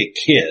looked like a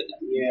kid.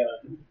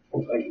 Yeah.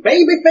 Like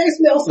Babyface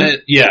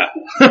Nelson. Yeah.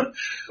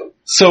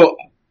 So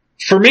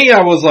for me,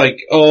 I was like,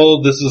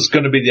 oh, this is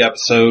going to be the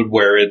episode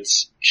where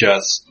it's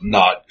just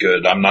not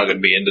good. I'm not going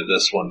to be into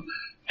this one.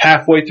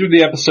 Halfway through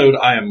the episode,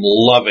 I am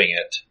loving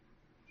it.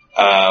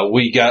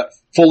 We got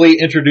fully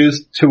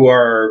introduced to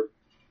our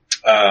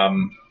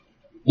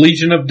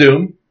Legion of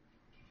Doom.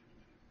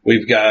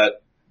 We've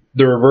got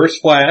the Reverse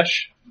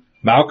Flash,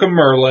 Malcolm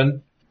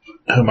Merlyn,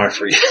 who am I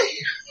forgetting?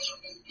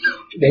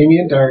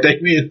 Damien Dark.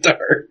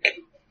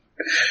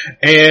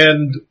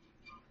 And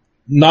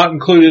not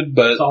included,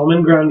 but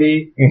Solomon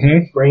Grundy,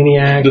 mm-hmm.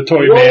 Brainiac, the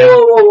Toy Man.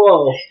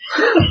 Whoa.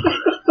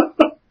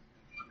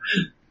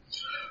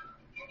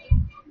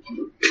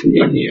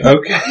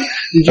 Okay.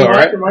 Did you All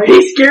right.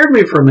 He scared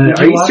me for a minute.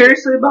 Did Are you you watch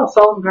seriously about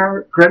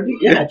Solomon Grundy?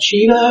 Yeah,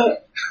 Cheetah.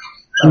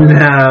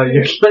 No,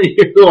 you're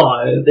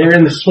lying. They're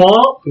in the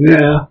swamp.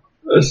 Yeah.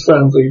 That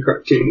sounds like a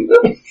cartoon.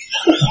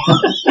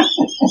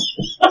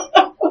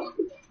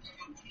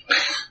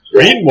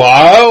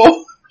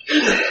 Meanwhile,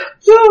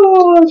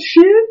 oh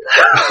shit!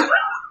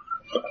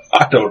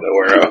 I don't know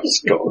where I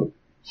was going.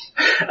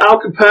 Al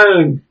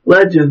Capone,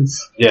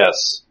 Legends.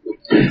 Yes.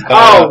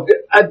 I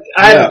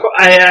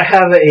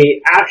have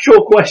a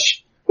actual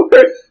question.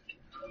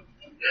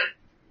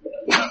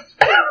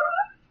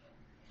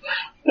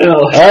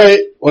 All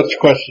right. What's your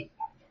question?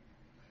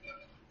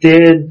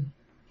 Did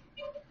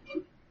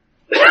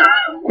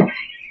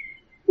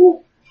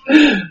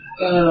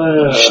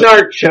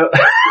Snark show?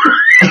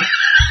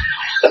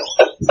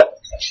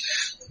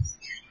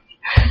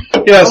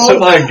 Yeah. Oh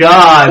my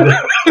God!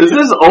 Is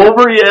this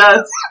over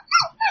yet?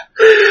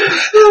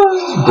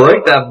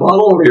 Break that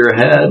bottle over your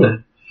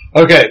head.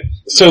 Okay,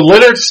 so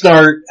Leonard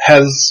Snart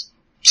has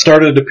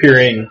started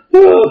appearing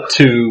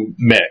to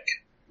Mick.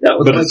 That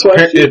was but my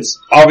question. It's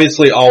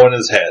obviously all in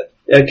his head.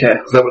 Okay.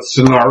 Is that what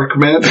Snark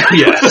meant?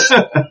 Yes.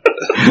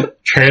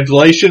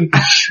 Translation,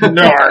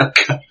 Snark.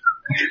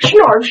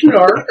 Snark.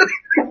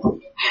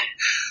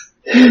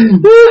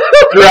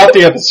 Throughout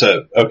the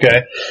episode,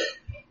 okay?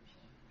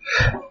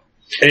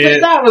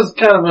 But that was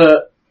kind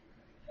of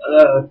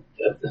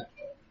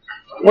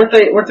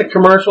weren't the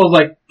commercials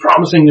like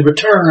promising the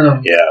return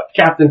of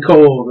Captain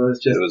Cold?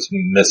 It was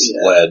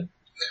misled. Yeah.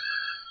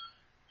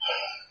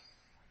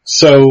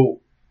 So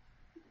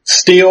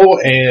Steel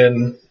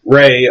and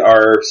Ray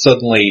are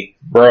suddenly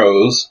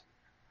bros,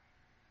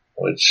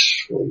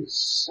 which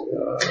was...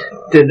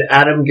 Did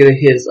Adam get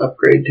his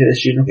upgrade to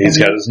his uniform? He's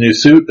got his new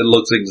suit that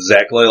looks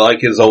exactly like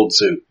his old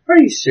suit. Are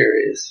you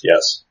serious?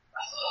 Yes.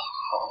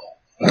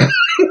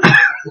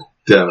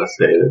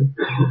 Devastated.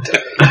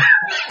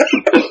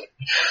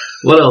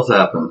 What else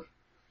happened?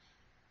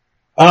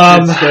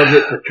 This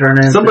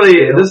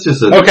is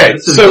just a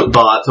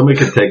thought. Somebody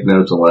could take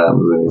notes on what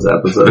happens in these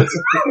episodes.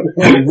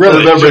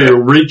 Really? Somebody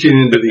reaching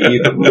into the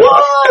ether.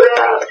 What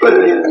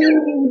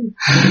happened?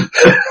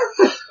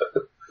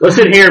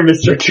 Listen here,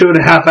 Mr.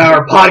 2.5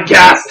 hour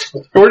podcast.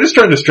 We're just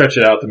trying to stretch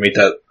it out to meet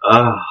that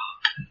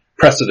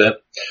precedent.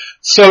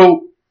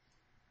 So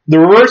the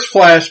Reverse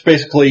Flash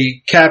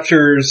basically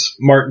captures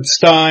Martin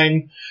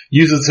Stein,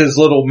 uses his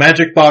little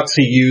magic box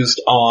he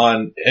used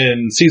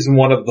in season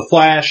 1 of The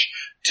Flash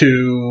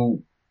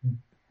to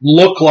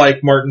look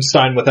like Martin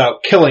Stein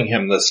without killing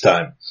him this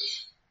time.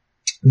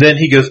 Then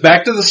he goes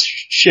back to the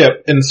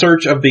ship in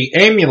search of the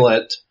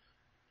amulet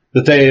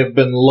that they have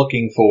been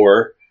looking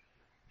for.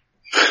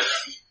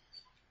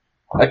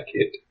 I can't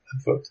do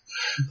that, folks.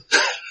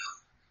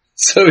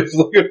 So he's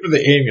looking for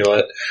the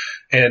amulet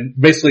and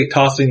basically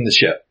tossing the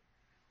ship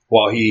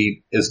while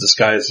he is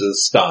disguised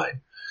as Stein.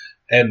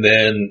 And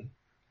then,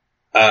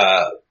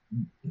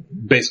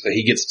 basically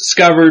he gets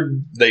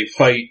discovered. They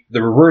fight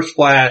the Reverse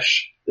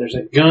Flash. There's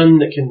a gun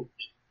that can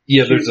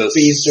there's a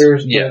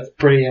speedsters, but it's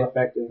pretty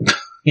ineffective.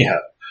 Yeah.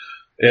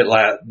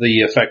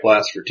 The effect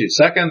lasts for 2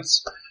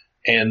 seconds.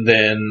 And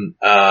then,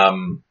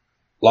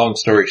 long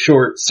story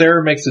short,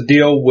 Sarah makes a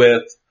deal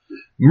with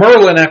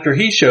Merlin after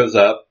he shows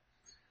up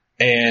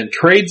and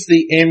trades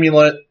the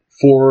amulet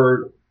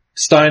for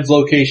Stein's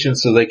location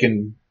so they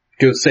can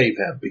go save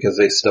him because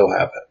they still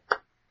have it.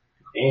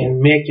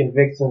 And Mick and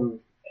Vixen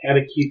had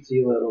a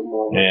cutesy little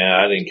moment. Yeah,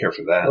 I didn't care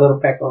for that. A little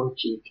peck on the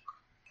cheek.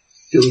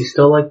 Do we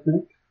still like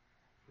Mick?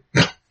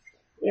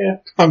 Yeah.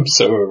 I'm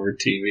so over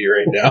TV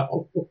right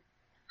now.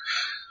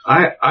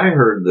 I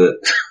heard that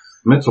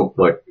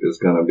Mitchellflick is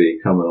going to be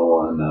coming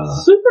on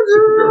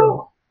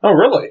Supergirl. Oh,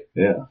 really?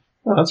 Yeah.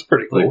 Oh, that's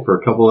pretty cool. Like for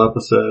a couple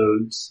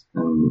episodes.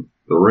 And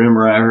the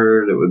rumor I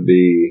heard it would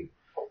be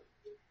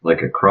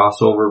like a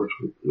crossover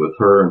with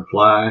her and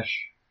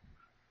Flash.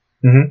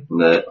 Mm-hmm.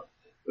 That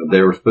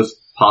they were supposed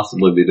to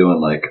possibly be doing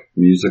like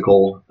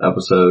musical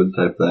episode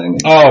type thing.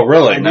 Oh,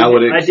 really?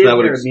 I did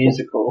hear a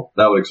musical.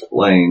 That would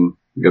explain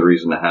a good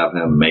reason to have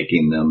him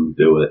making them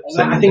do it.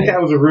 I think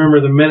that was a rumor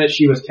the minute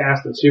she was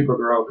cast in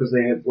Supergirl because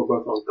were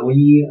both on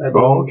Glee. I think.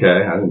 Oh,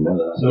 okay. I didn't know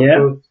that. So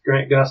both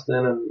Grant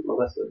Gustin and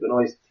Melissa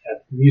Benoist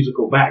had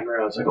musical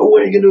backgrounds. Like, oh,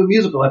 when are you going to do a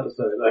musical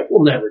episode? Like,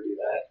 we'll never do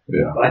that.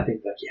 Yeah. But I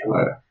think that,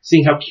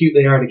 seeing how cute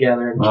they are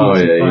together. And oh,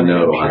 yeah, funny, you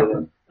know it'll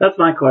happen. That's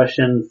my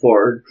question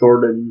for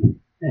Jordan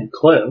and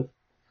Cliff.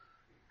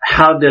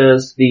 How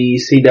does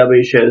the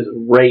CW shows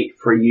rate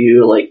for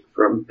you, like,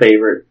 from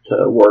favorite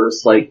to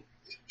worst? Like,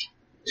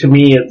 to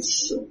me,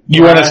 it's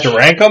You want us to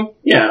rank them?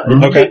 Yeah.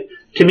 Okay.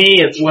 To me,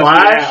 it's What's the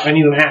Flash. app? I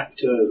need an app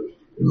to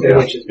say Yeah.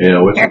 which is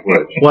Which is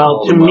which.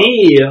 Well, to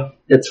me,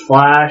 it's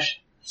Flash,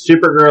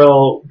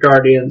 Supergirl,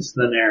 Guardians,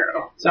 then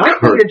Arrow. So I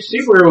figured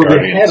Supergirl would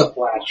be ahead of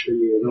Flash for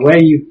you. The way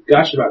you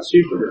gushed about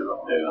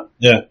Supergirl.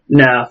 Yeah.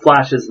 Nah,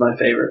 Flash is my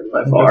favorite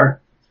by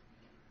far.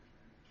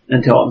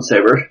 Until I'm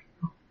Saber.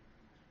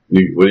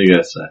 What do you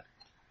guys say?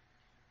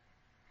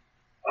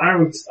 I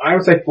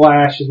would say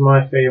Flash is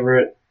my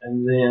favorite,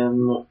 and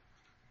then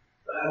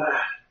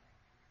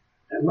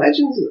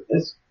Legends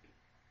is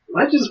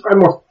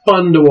probably more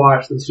fun to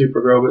watch than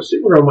Supergirl, but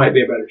Supergirl might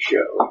be a better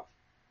show.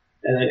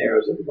 And then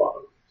Arrow's at the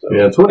bottom. So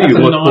Yeah, it's what do you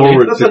look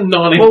forward to?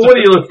 Well, what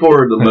do you look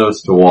forward the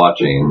most to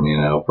watching? You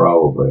know,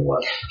 probably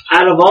what?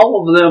 Out of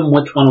all of them,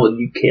 which one would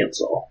you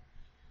cancel?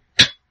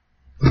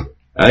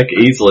 I think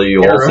easily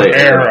you all say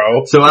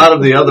Arrow. So out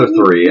of the other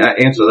three,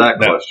 answer that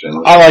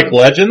question. I like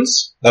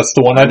Legends. That's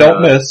the one I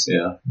don't miss.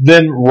 Yeah.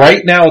 Then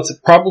right now it's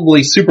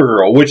probably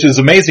Supergirl, which is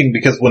amazing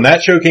because when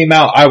that show came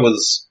out, I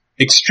was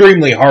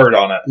extremely hard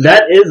on it.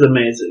 That is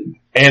amazing.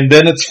 And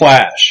then it's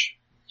Flash,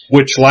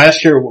 which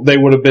last year they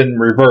would have been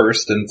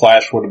reversed and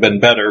Flash would have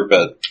been better,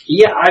 but...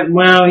 Yeah,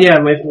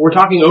 if we're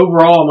talking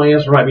overall, my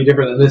answer might be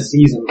different than this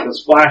season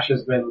because Flash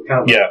has been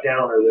kind of a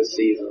downer this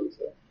season.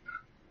 So.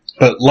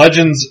 But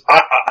Legends,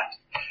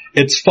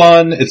 it's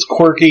fun, it's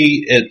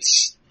quirky,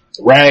 it's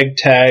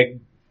ragtag,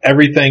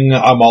 everything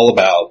I'm all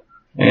about.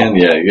 And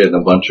yeah, you're getting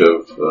a bunch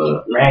of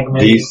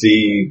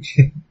DC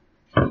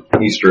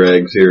Easter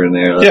eggs here and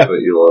there. That's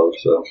what you love.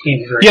 So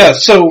yeah,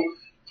 so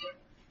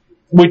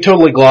we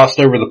totally glossed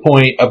over the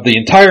point of the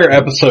entire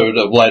episode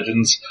of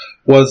Legends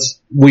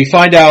was we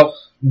find out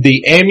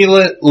the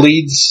amulet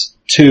leads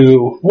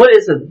to... What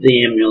is it,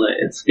 the amulet?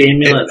 It's the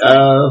amulet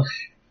of...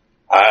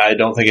 I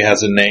don't think it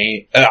has a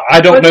name.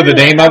 I don't know the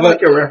name of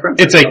it.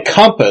 It's a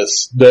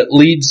compass that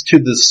leads to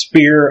the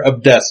Spear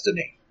of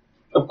Destiny.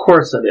 Of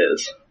course it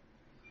is.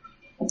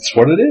 That's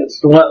what it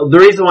is. Well, the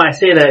reason why I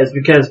say that is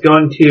because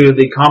going to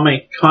the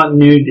comic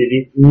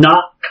continuity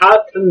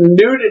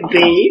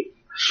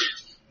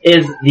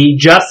is the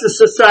Justice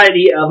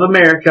Society of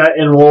America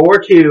in World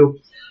War II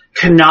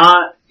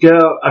cannot go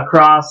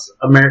across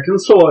American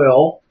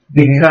soil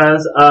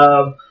because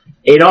of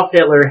Adolf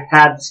Hitler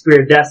had the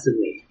Spear of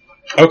Destiny.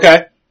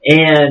 Okay.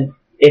 And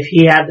if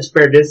he had the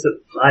Spear of Destiny,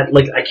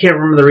 I can't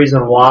remember the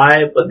reason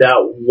why, but that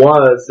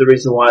was the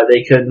reason why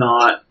they could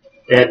not.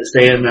 They had to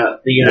stay in the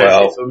United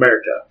States of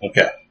America.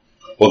 Okay.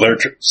 Well, they're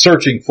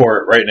searching for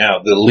it right now.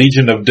 The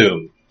Legion of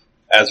Doom,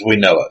 as we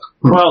know it.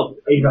 Well,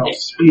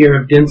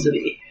 Spear of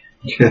Density.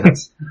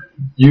 Yes.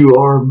 You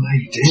are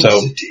my density.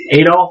 So,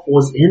 Adolf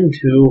was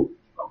into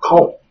a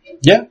cult.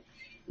 Yeah.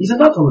 He's a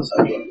nut on the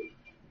subject.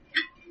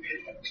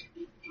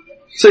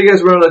 So you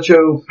guys remember that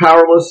show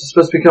Powerless is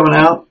supposed to be coming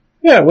out?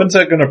 Yeah, when's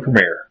that going to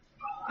premiere?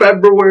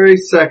 February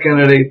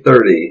 2nd at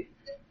 8:30.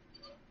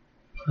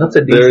 That's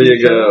a DC There you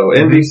show. go.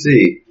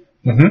 NBC.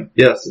 Mm-hmm.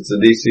 Yes, it's a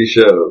DC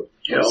show.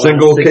 Yeah,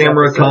 Single 6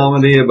 camera episodes.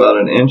 comedy about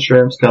an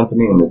insurance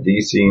company in the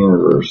DC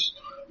universe.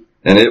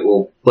 And it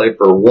will play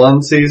for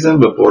 1 season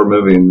before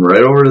moving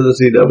right over to the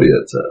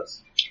CW, it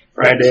says.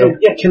 Friday. So,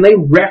 yeah, can they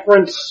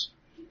reference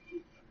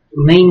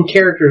main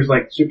characters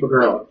like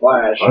Supergirl and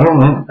Flash? I don't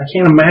know. I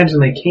can't imagine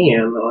they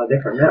can on a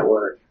different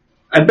network.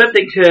 I bet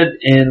they could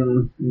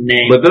in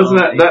name. But doesn't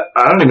that,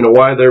 I don't even know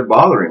why they're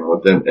bothering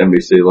with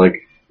NBC.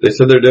 Like, they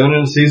said they're doing it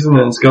in a season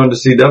and it's going to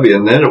CW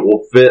and then it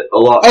will fit a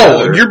lot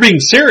better. Oh, you're being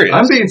serious.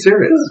 I'm being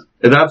serious.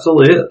 It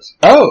absolutely is.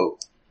 Oh.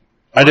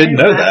 I didn't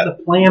know Why is that.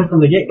 The plan from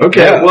the get-go.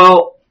 Okay, Yeah.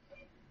 well,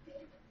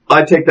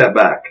 I take that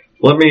back.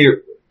 Let me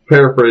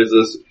paraphrase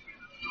this.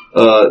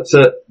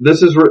 So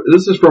this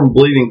is from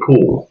Bleeding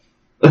Cool.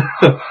 So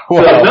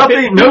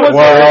nothing,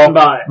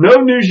 no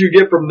news you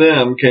get from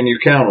them can you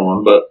count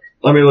on, but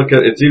let me look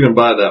at it's even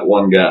by that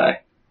one guy.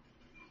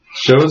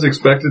 Show is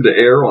expected to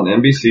air on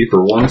NBC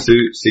for 1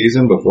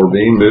 season before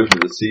being moved to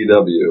the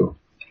CW.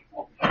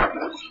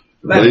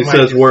 But he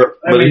says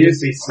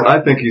I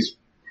think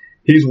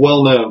he's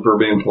well known for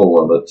being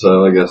full of it,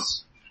 so I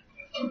guess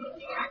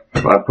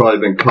I've probably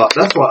been caught.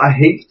 That's why I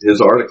hate his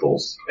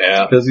articles.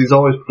 Yeah. Because he's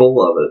always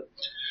full of it.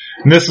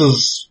 And this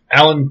is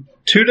Alan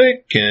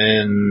Tudyk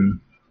and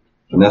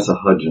Vanessa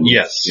Hudgens.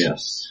 Yes.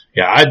 Yes.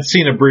 Yeah, I'd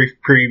seen a brief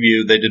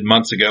preview they did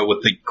months ago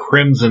with the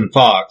Crimson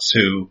Fox,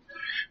 who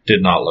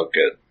did not look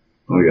good.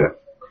 Okay.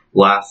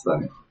 Last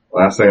thing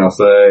I'll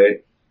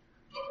say,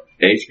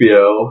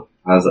 HBO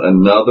has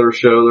another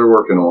show they're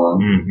working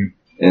on. Mm-hmm.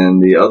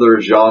 And the other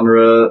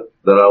genre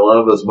that I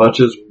love as much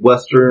as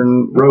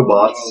Western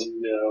robots,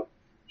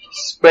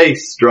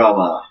 space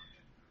drama.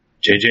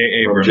 J.J.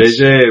 Abrams. From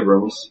J.J.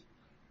 Abrams.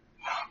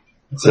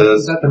 It says,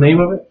 Is that the name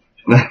of it?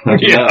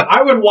 yeah.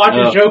 I would watch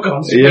a joke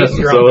on space Yes,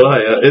 drama. so would I.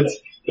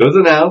 It was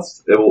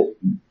announced. The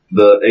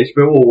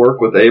HBO will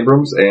work with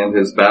Abrams and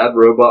his Bad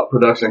Robot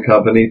production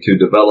company to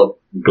develop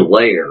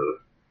Glare,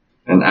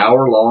 an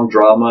hour-long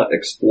drama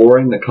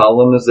exploring the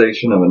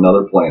colonization of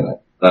another planet.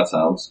 That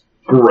sounds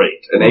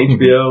great. An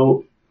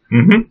HBO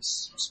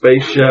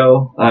space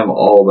show. I'm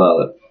all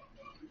about it.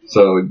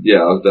 So yeah,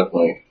 I was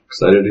definitely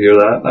excited to hear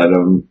that. I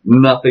know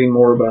nothing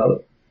more about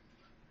it,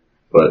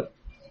 but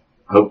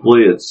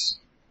hopefully it's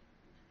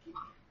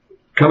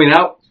coming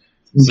out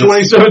in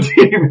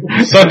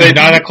 2017. Sunday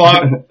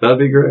 9:00. That'd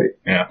be great.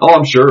 Yeah. Oh,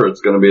 I'm sure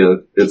it's going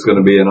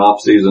to be an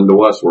off season to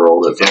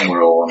Westworld at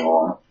somewhere along the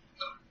line.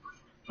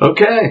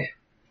 Okay.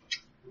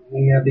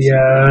 We have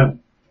the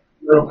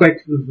real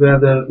quick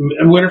the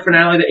winter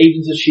finale to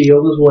Agents of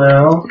S.H.I.E.L.D. as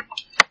well.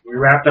 We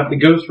wrapped up the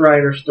Ghost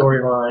Rider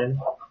storyline.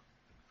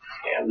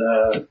 And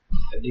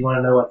do you want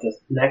to know what the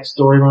next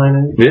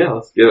storyline is? Yeah,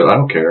 let's get it. I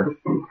don't care.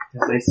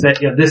 They said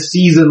this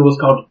season was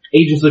called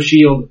Agents of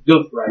S.H.I.E.L.D.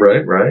 Ghost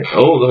Rider. Right.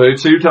 Oh,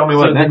 so you're telling me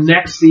what the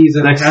next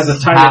season next has a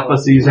title. half a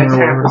season Next or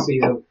half whatever. a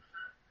season.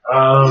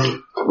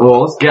 Well,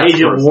 let's guess.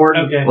 Agent first.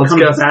 Warden Okay. Let's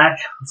comes guess. back.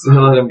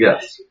 Let him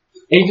guess.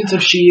 Agents of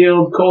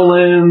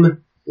S.H.I.E.L.D.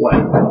 what?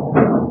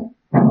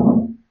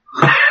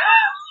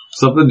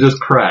 Something just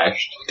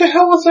crashed. What the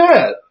hell was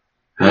that?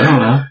 I don't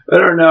know. I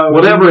don't know.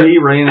 Whatever he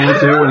ran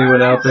into when he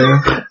went out there.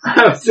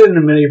 I was sitting in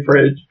a mini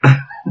fridge.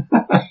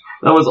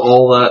 That was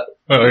all that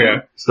Oh,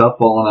 yeah. stuff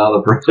falling out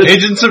of the fridge.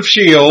 Agents of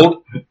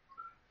S.H.I.E.L.D.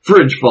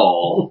 Fridge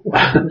fall.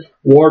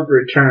 Ward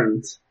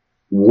returns.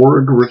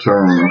 Warg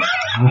returns.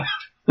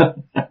 I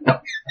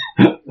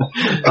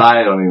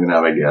don't even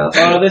have a guess.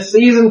 This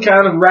season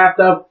kind of wrapped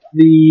up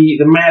the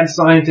mad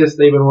scientist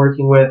they've been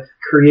working with,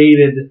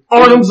 created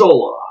Arnim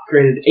Zola.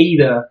 created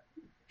Ada,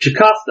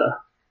 Jocasta.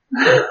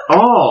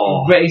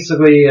 Oh.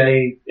 basically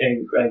a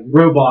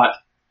robot,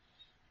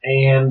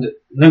 and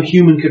no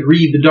human could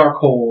read the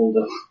Darkhold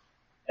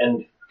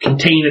and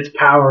contain its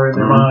power in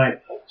their mind.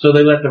 So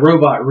they let the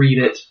robot read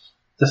it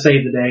to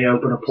save the day,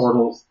 open a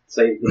portal,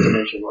 save the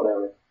dimension,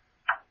 whatever.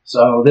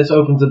 So this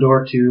opens the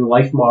door to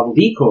life model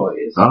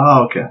decoys.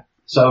 Oh, okay.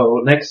 So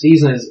next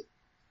season is,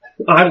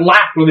 I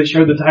laughed when they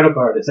showed the title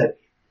card. It said,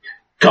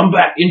 "Come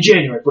back in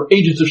January for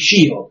Agents of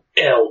S.H.I.E.L.D.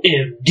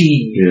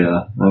 LMD."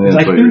 Yeah. It's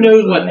like, who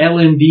knows what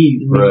LMD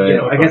means? Right. You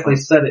know, I guess they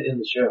said it in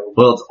the show.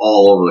 Well, it's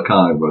all over the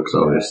comic books,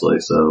 obviously,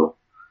 so.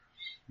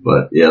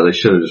 But yeah, they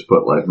should have just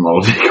put life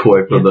model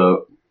decoy for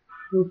the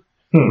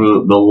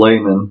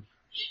layman.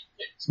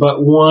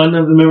 But one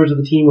of the members of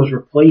the team was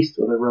replaced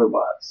with a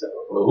robot, so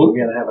we're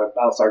gonna have a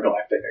Battlestar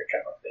Galactica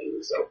kind of thing.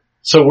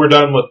 So we're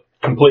done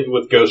complete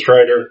with Ghost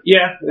Rider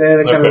Yeah,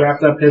 they kind of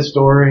wrapped up his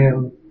story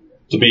and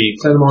to be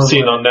sent him on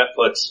seen the way, on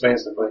Netflix.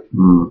 basically.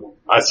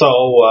 I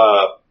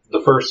saw the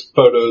first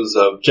photos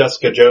of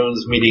Jessica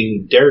Jones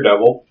meeting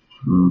Daredevil.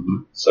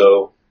 Mm-hmm.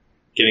 So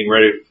getting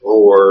ready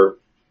for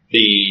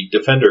the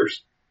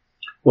Defenders.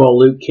 Well,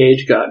 Luke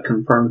Cage got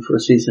confirmed for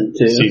season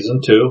 2.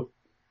 Season 2.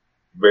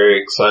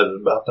 Very excited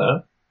about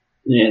that.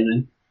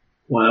 And,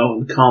 well,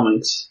 in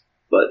comics,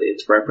 but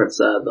it's referenced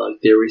that, like,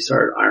 they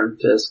restarted Iron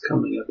Fist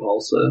coming up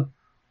also.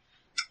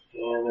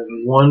 And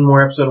there's one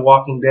more episode of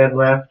Walking Dead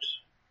left.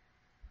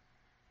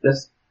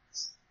 This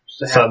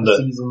half Sunday.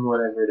 the season,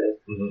 whatever it is.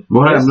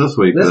 What happened this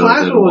week? This that I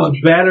last didn't one was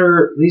watch?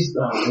 better.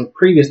 The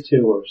previous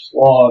two were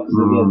slogs to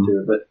get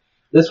into, but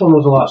this one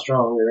was a lot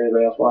stronger.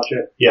 Anybody else watch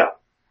it? Yeah.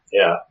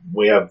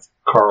 We have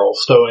Carl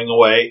stowing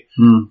away.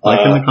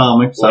 Like in the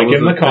comics. Like That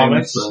in was the a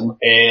comics. famous thing.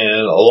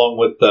 And along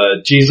with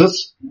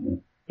Jesus.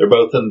 They're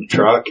both in the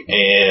truck,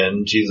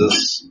 and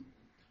Jesus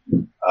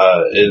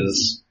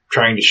is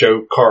trying to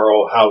show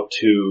Carl how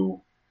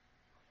to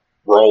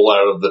roll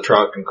out of the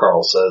truck, and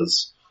Carl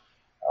says,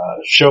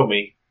 show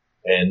me.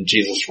 And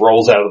Jesus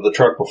rolls out of the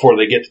truck before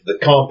they get to the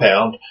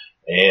compound,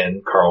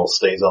 and Carl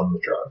stays on the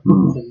truck.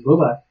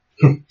 Bye-bye.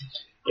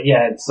 But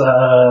yeah,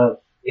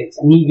 it's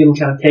Negan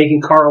kind of taking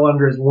Carl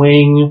under his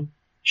wing,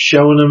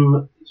 showing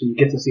him, so you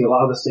get to see a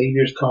lot of the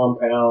Savior's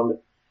compound.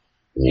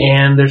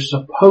 And there's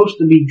supposed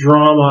to be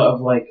drama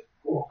of like,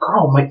 oh,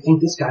 Carl might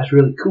think this guy's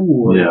really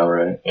cool. Yeah,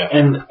 right.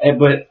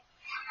 But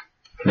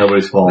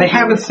Nobody's falling. they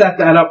haven't set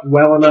that up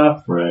well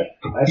enough. Right.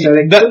 I said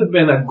it could have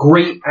been a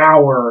great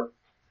hour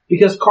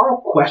because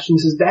Carl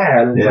questions his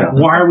dad. And like,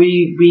 why are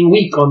we being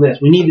weak on this?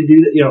 We need to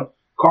do that. You know,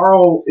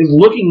 Carl is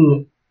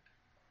looking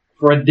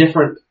for a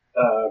different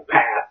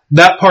path.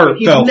 That part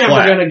he's fell never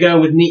flat. going to go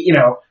with he's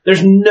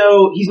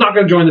not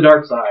going to join the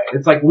dark side.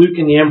 It's like Luke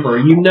and the Emperor.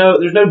 You know,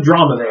 there's no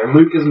drama there.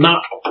 Luke is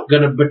not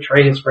going to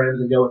betray his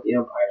friends and go with the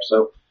Empire.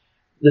 So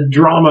the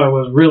drama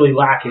was really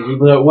lacking.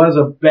 Even though it was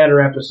a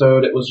better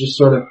episode, it was just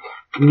sort of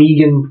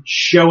Negan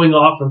showing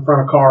off in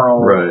front of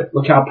Carl. Right.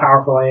 Look how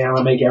powerful I am.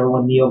 I make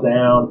everyone kneel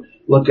down.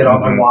 Look at all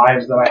my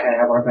wives that I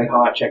have. Aren't they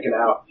hot? Check it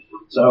out.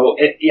 So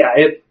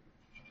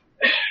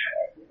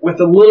with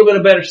a little bit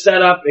of better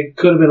setup, it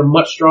could have been a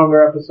much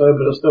stronger episode,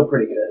 but it was still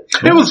pretty good.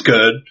 It was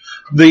good.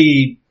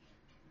 The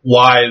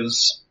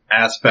wives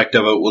aspect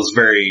of it was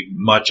very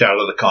much out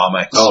of the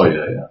comics. Oh,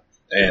 yeah.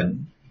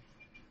 And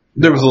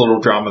there was a little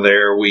drama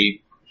there.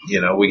 We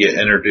get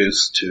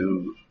introduced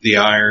to the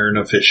Iron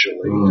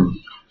officially.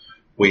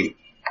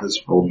 This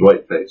old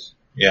Dwight face.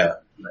 Yeah.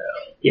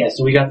 Yeah,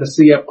 so we got to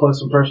see up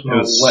close and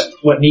personal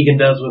what Negan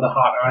does with a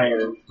hot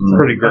iron.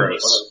 Pretty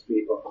gross.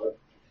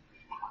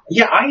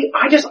 Yeah,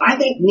 I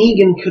think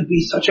Negan could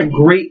be such a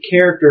great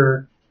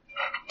character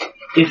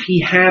if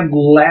he had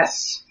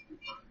less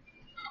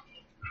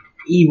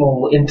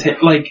evil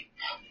intent, like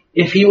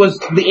if he was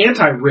the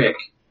anti-Rick.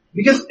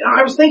 Because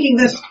I was thinking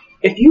this,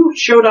 if you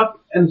showed up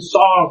and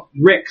saw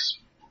Rick's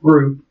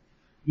group,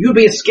 you would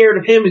be as scared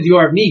of him as you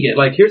are of Negan.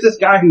 Like, here's this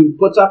guy who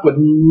puts up with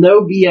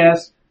no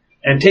BS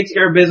and takes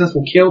care of business,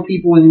 will kill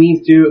people when he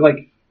needs to.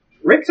 Like,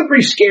 Rick's a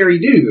pretty scary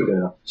dude.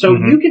 Yeah. So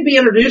you could be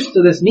introduced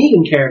to this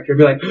Negan character and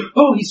be like,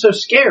 oh, he's so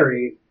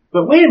scary.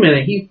 But wait a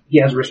minute, he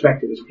has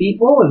respect of his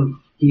people and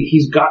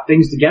he's got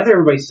things together,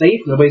 everybody's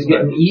safe, nobody's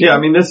getting evil. Yeah, I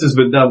mean, this has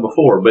been done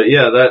before, but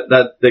yeah,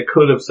 that they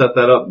could have set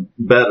that up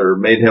better,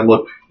 made him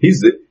look,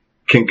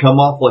 can come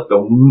off like the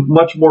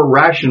much more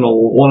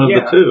rational one of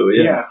the two.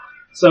 Yeah.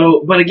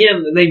 So, but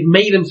again, they've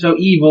made him so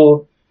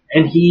evil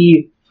and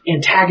he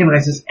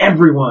antagonizes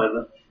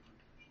everyone.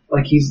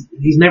 Like he's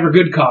never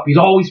good cop. He's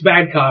always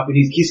bad cop, and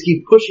he keeps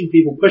pushing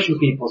people.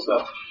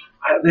 So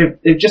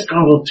they've just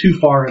gone a little too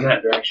far in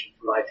that direction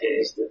for my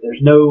taste.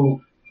 There's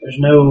no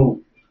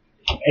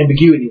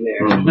ambiguity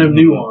there. There's no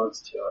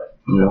nuance to it.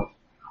 Yeah.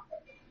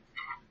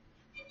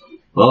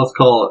 Well, let's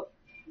call it.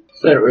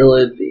 Is that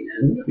really at the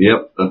end?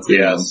 Yep, that's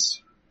the end.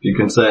 You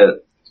can say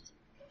it.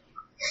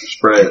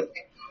 Spray it.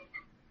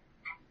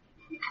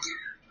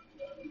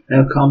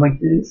 No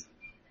comic news?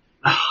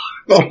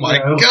 Oh my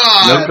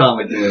god! No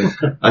comic news.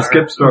 I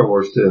skipped Star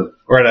Wars too.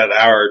 We're at an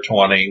hour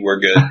 20. We're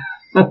good.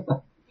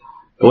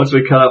 Once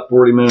we cut up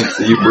 40 minutes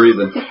of you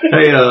breathing.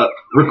 Hey,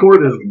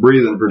 record his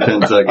breathing for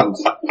 10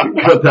 seconds.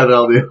 Cut that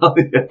out of the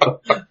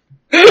audio.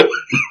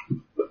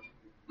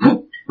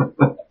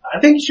 I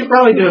think you should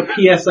probably do a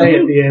PSA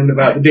at the end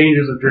about the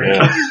dangers of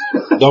drinking.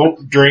 Yeah.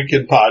 Don't drink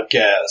and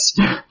podcast.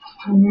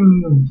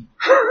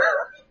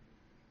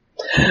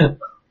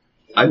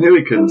 I knew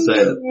he couldn't say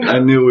it. I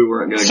knew we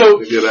weren't going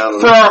to get out of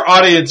it. For our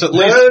audience, at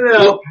least.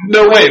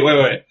 No, wait.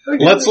 Okay.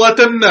 Let's let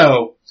them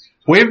know.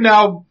 We've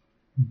now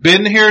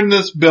been here in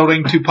this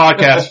building to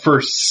podcast for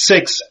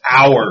 6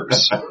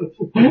 hours.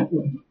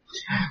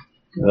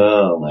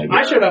 Oh my god.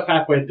 I showed up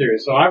halfway through,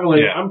 so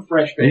I'm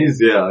fresh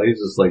faced. He's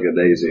just like a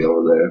daisy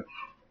over there.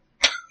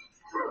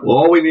 Well,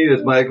 all we need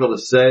is Michael to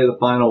say the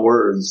final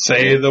words.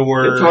 Say the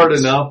words. It's hard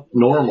enough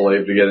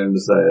normally to get him to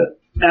say it.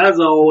 As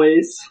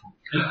always,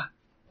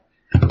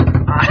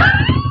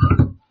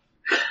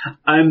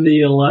 I'm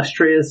the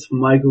illustrious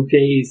Michael K.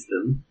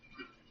 Easton.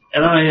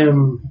 And I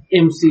am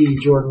MC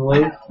Jordan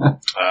Lee.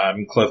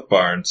 I'm Cliff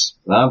Barnes.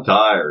 I'm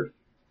tired.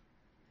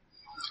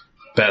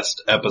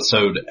 Best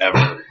episode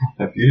ever.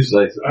 If you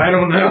say so. I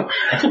don't know.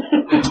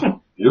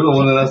 You're the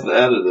one that has to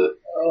edit it.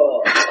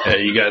 Yeah,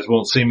 you guys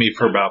won't see me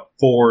for about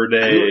 4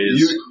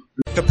 days.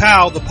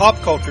 Kapow, the pop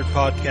culture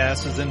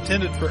podcast, is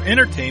intended for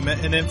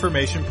entertainment and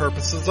information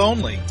purposes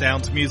only.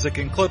 Sounds, music,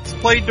 and clips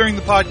played during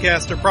the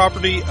podcast are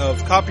property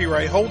of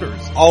copyright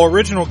holders. All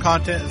original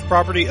content is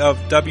property of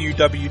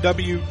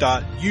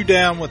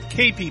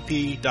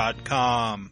www.udownwithkpp.com.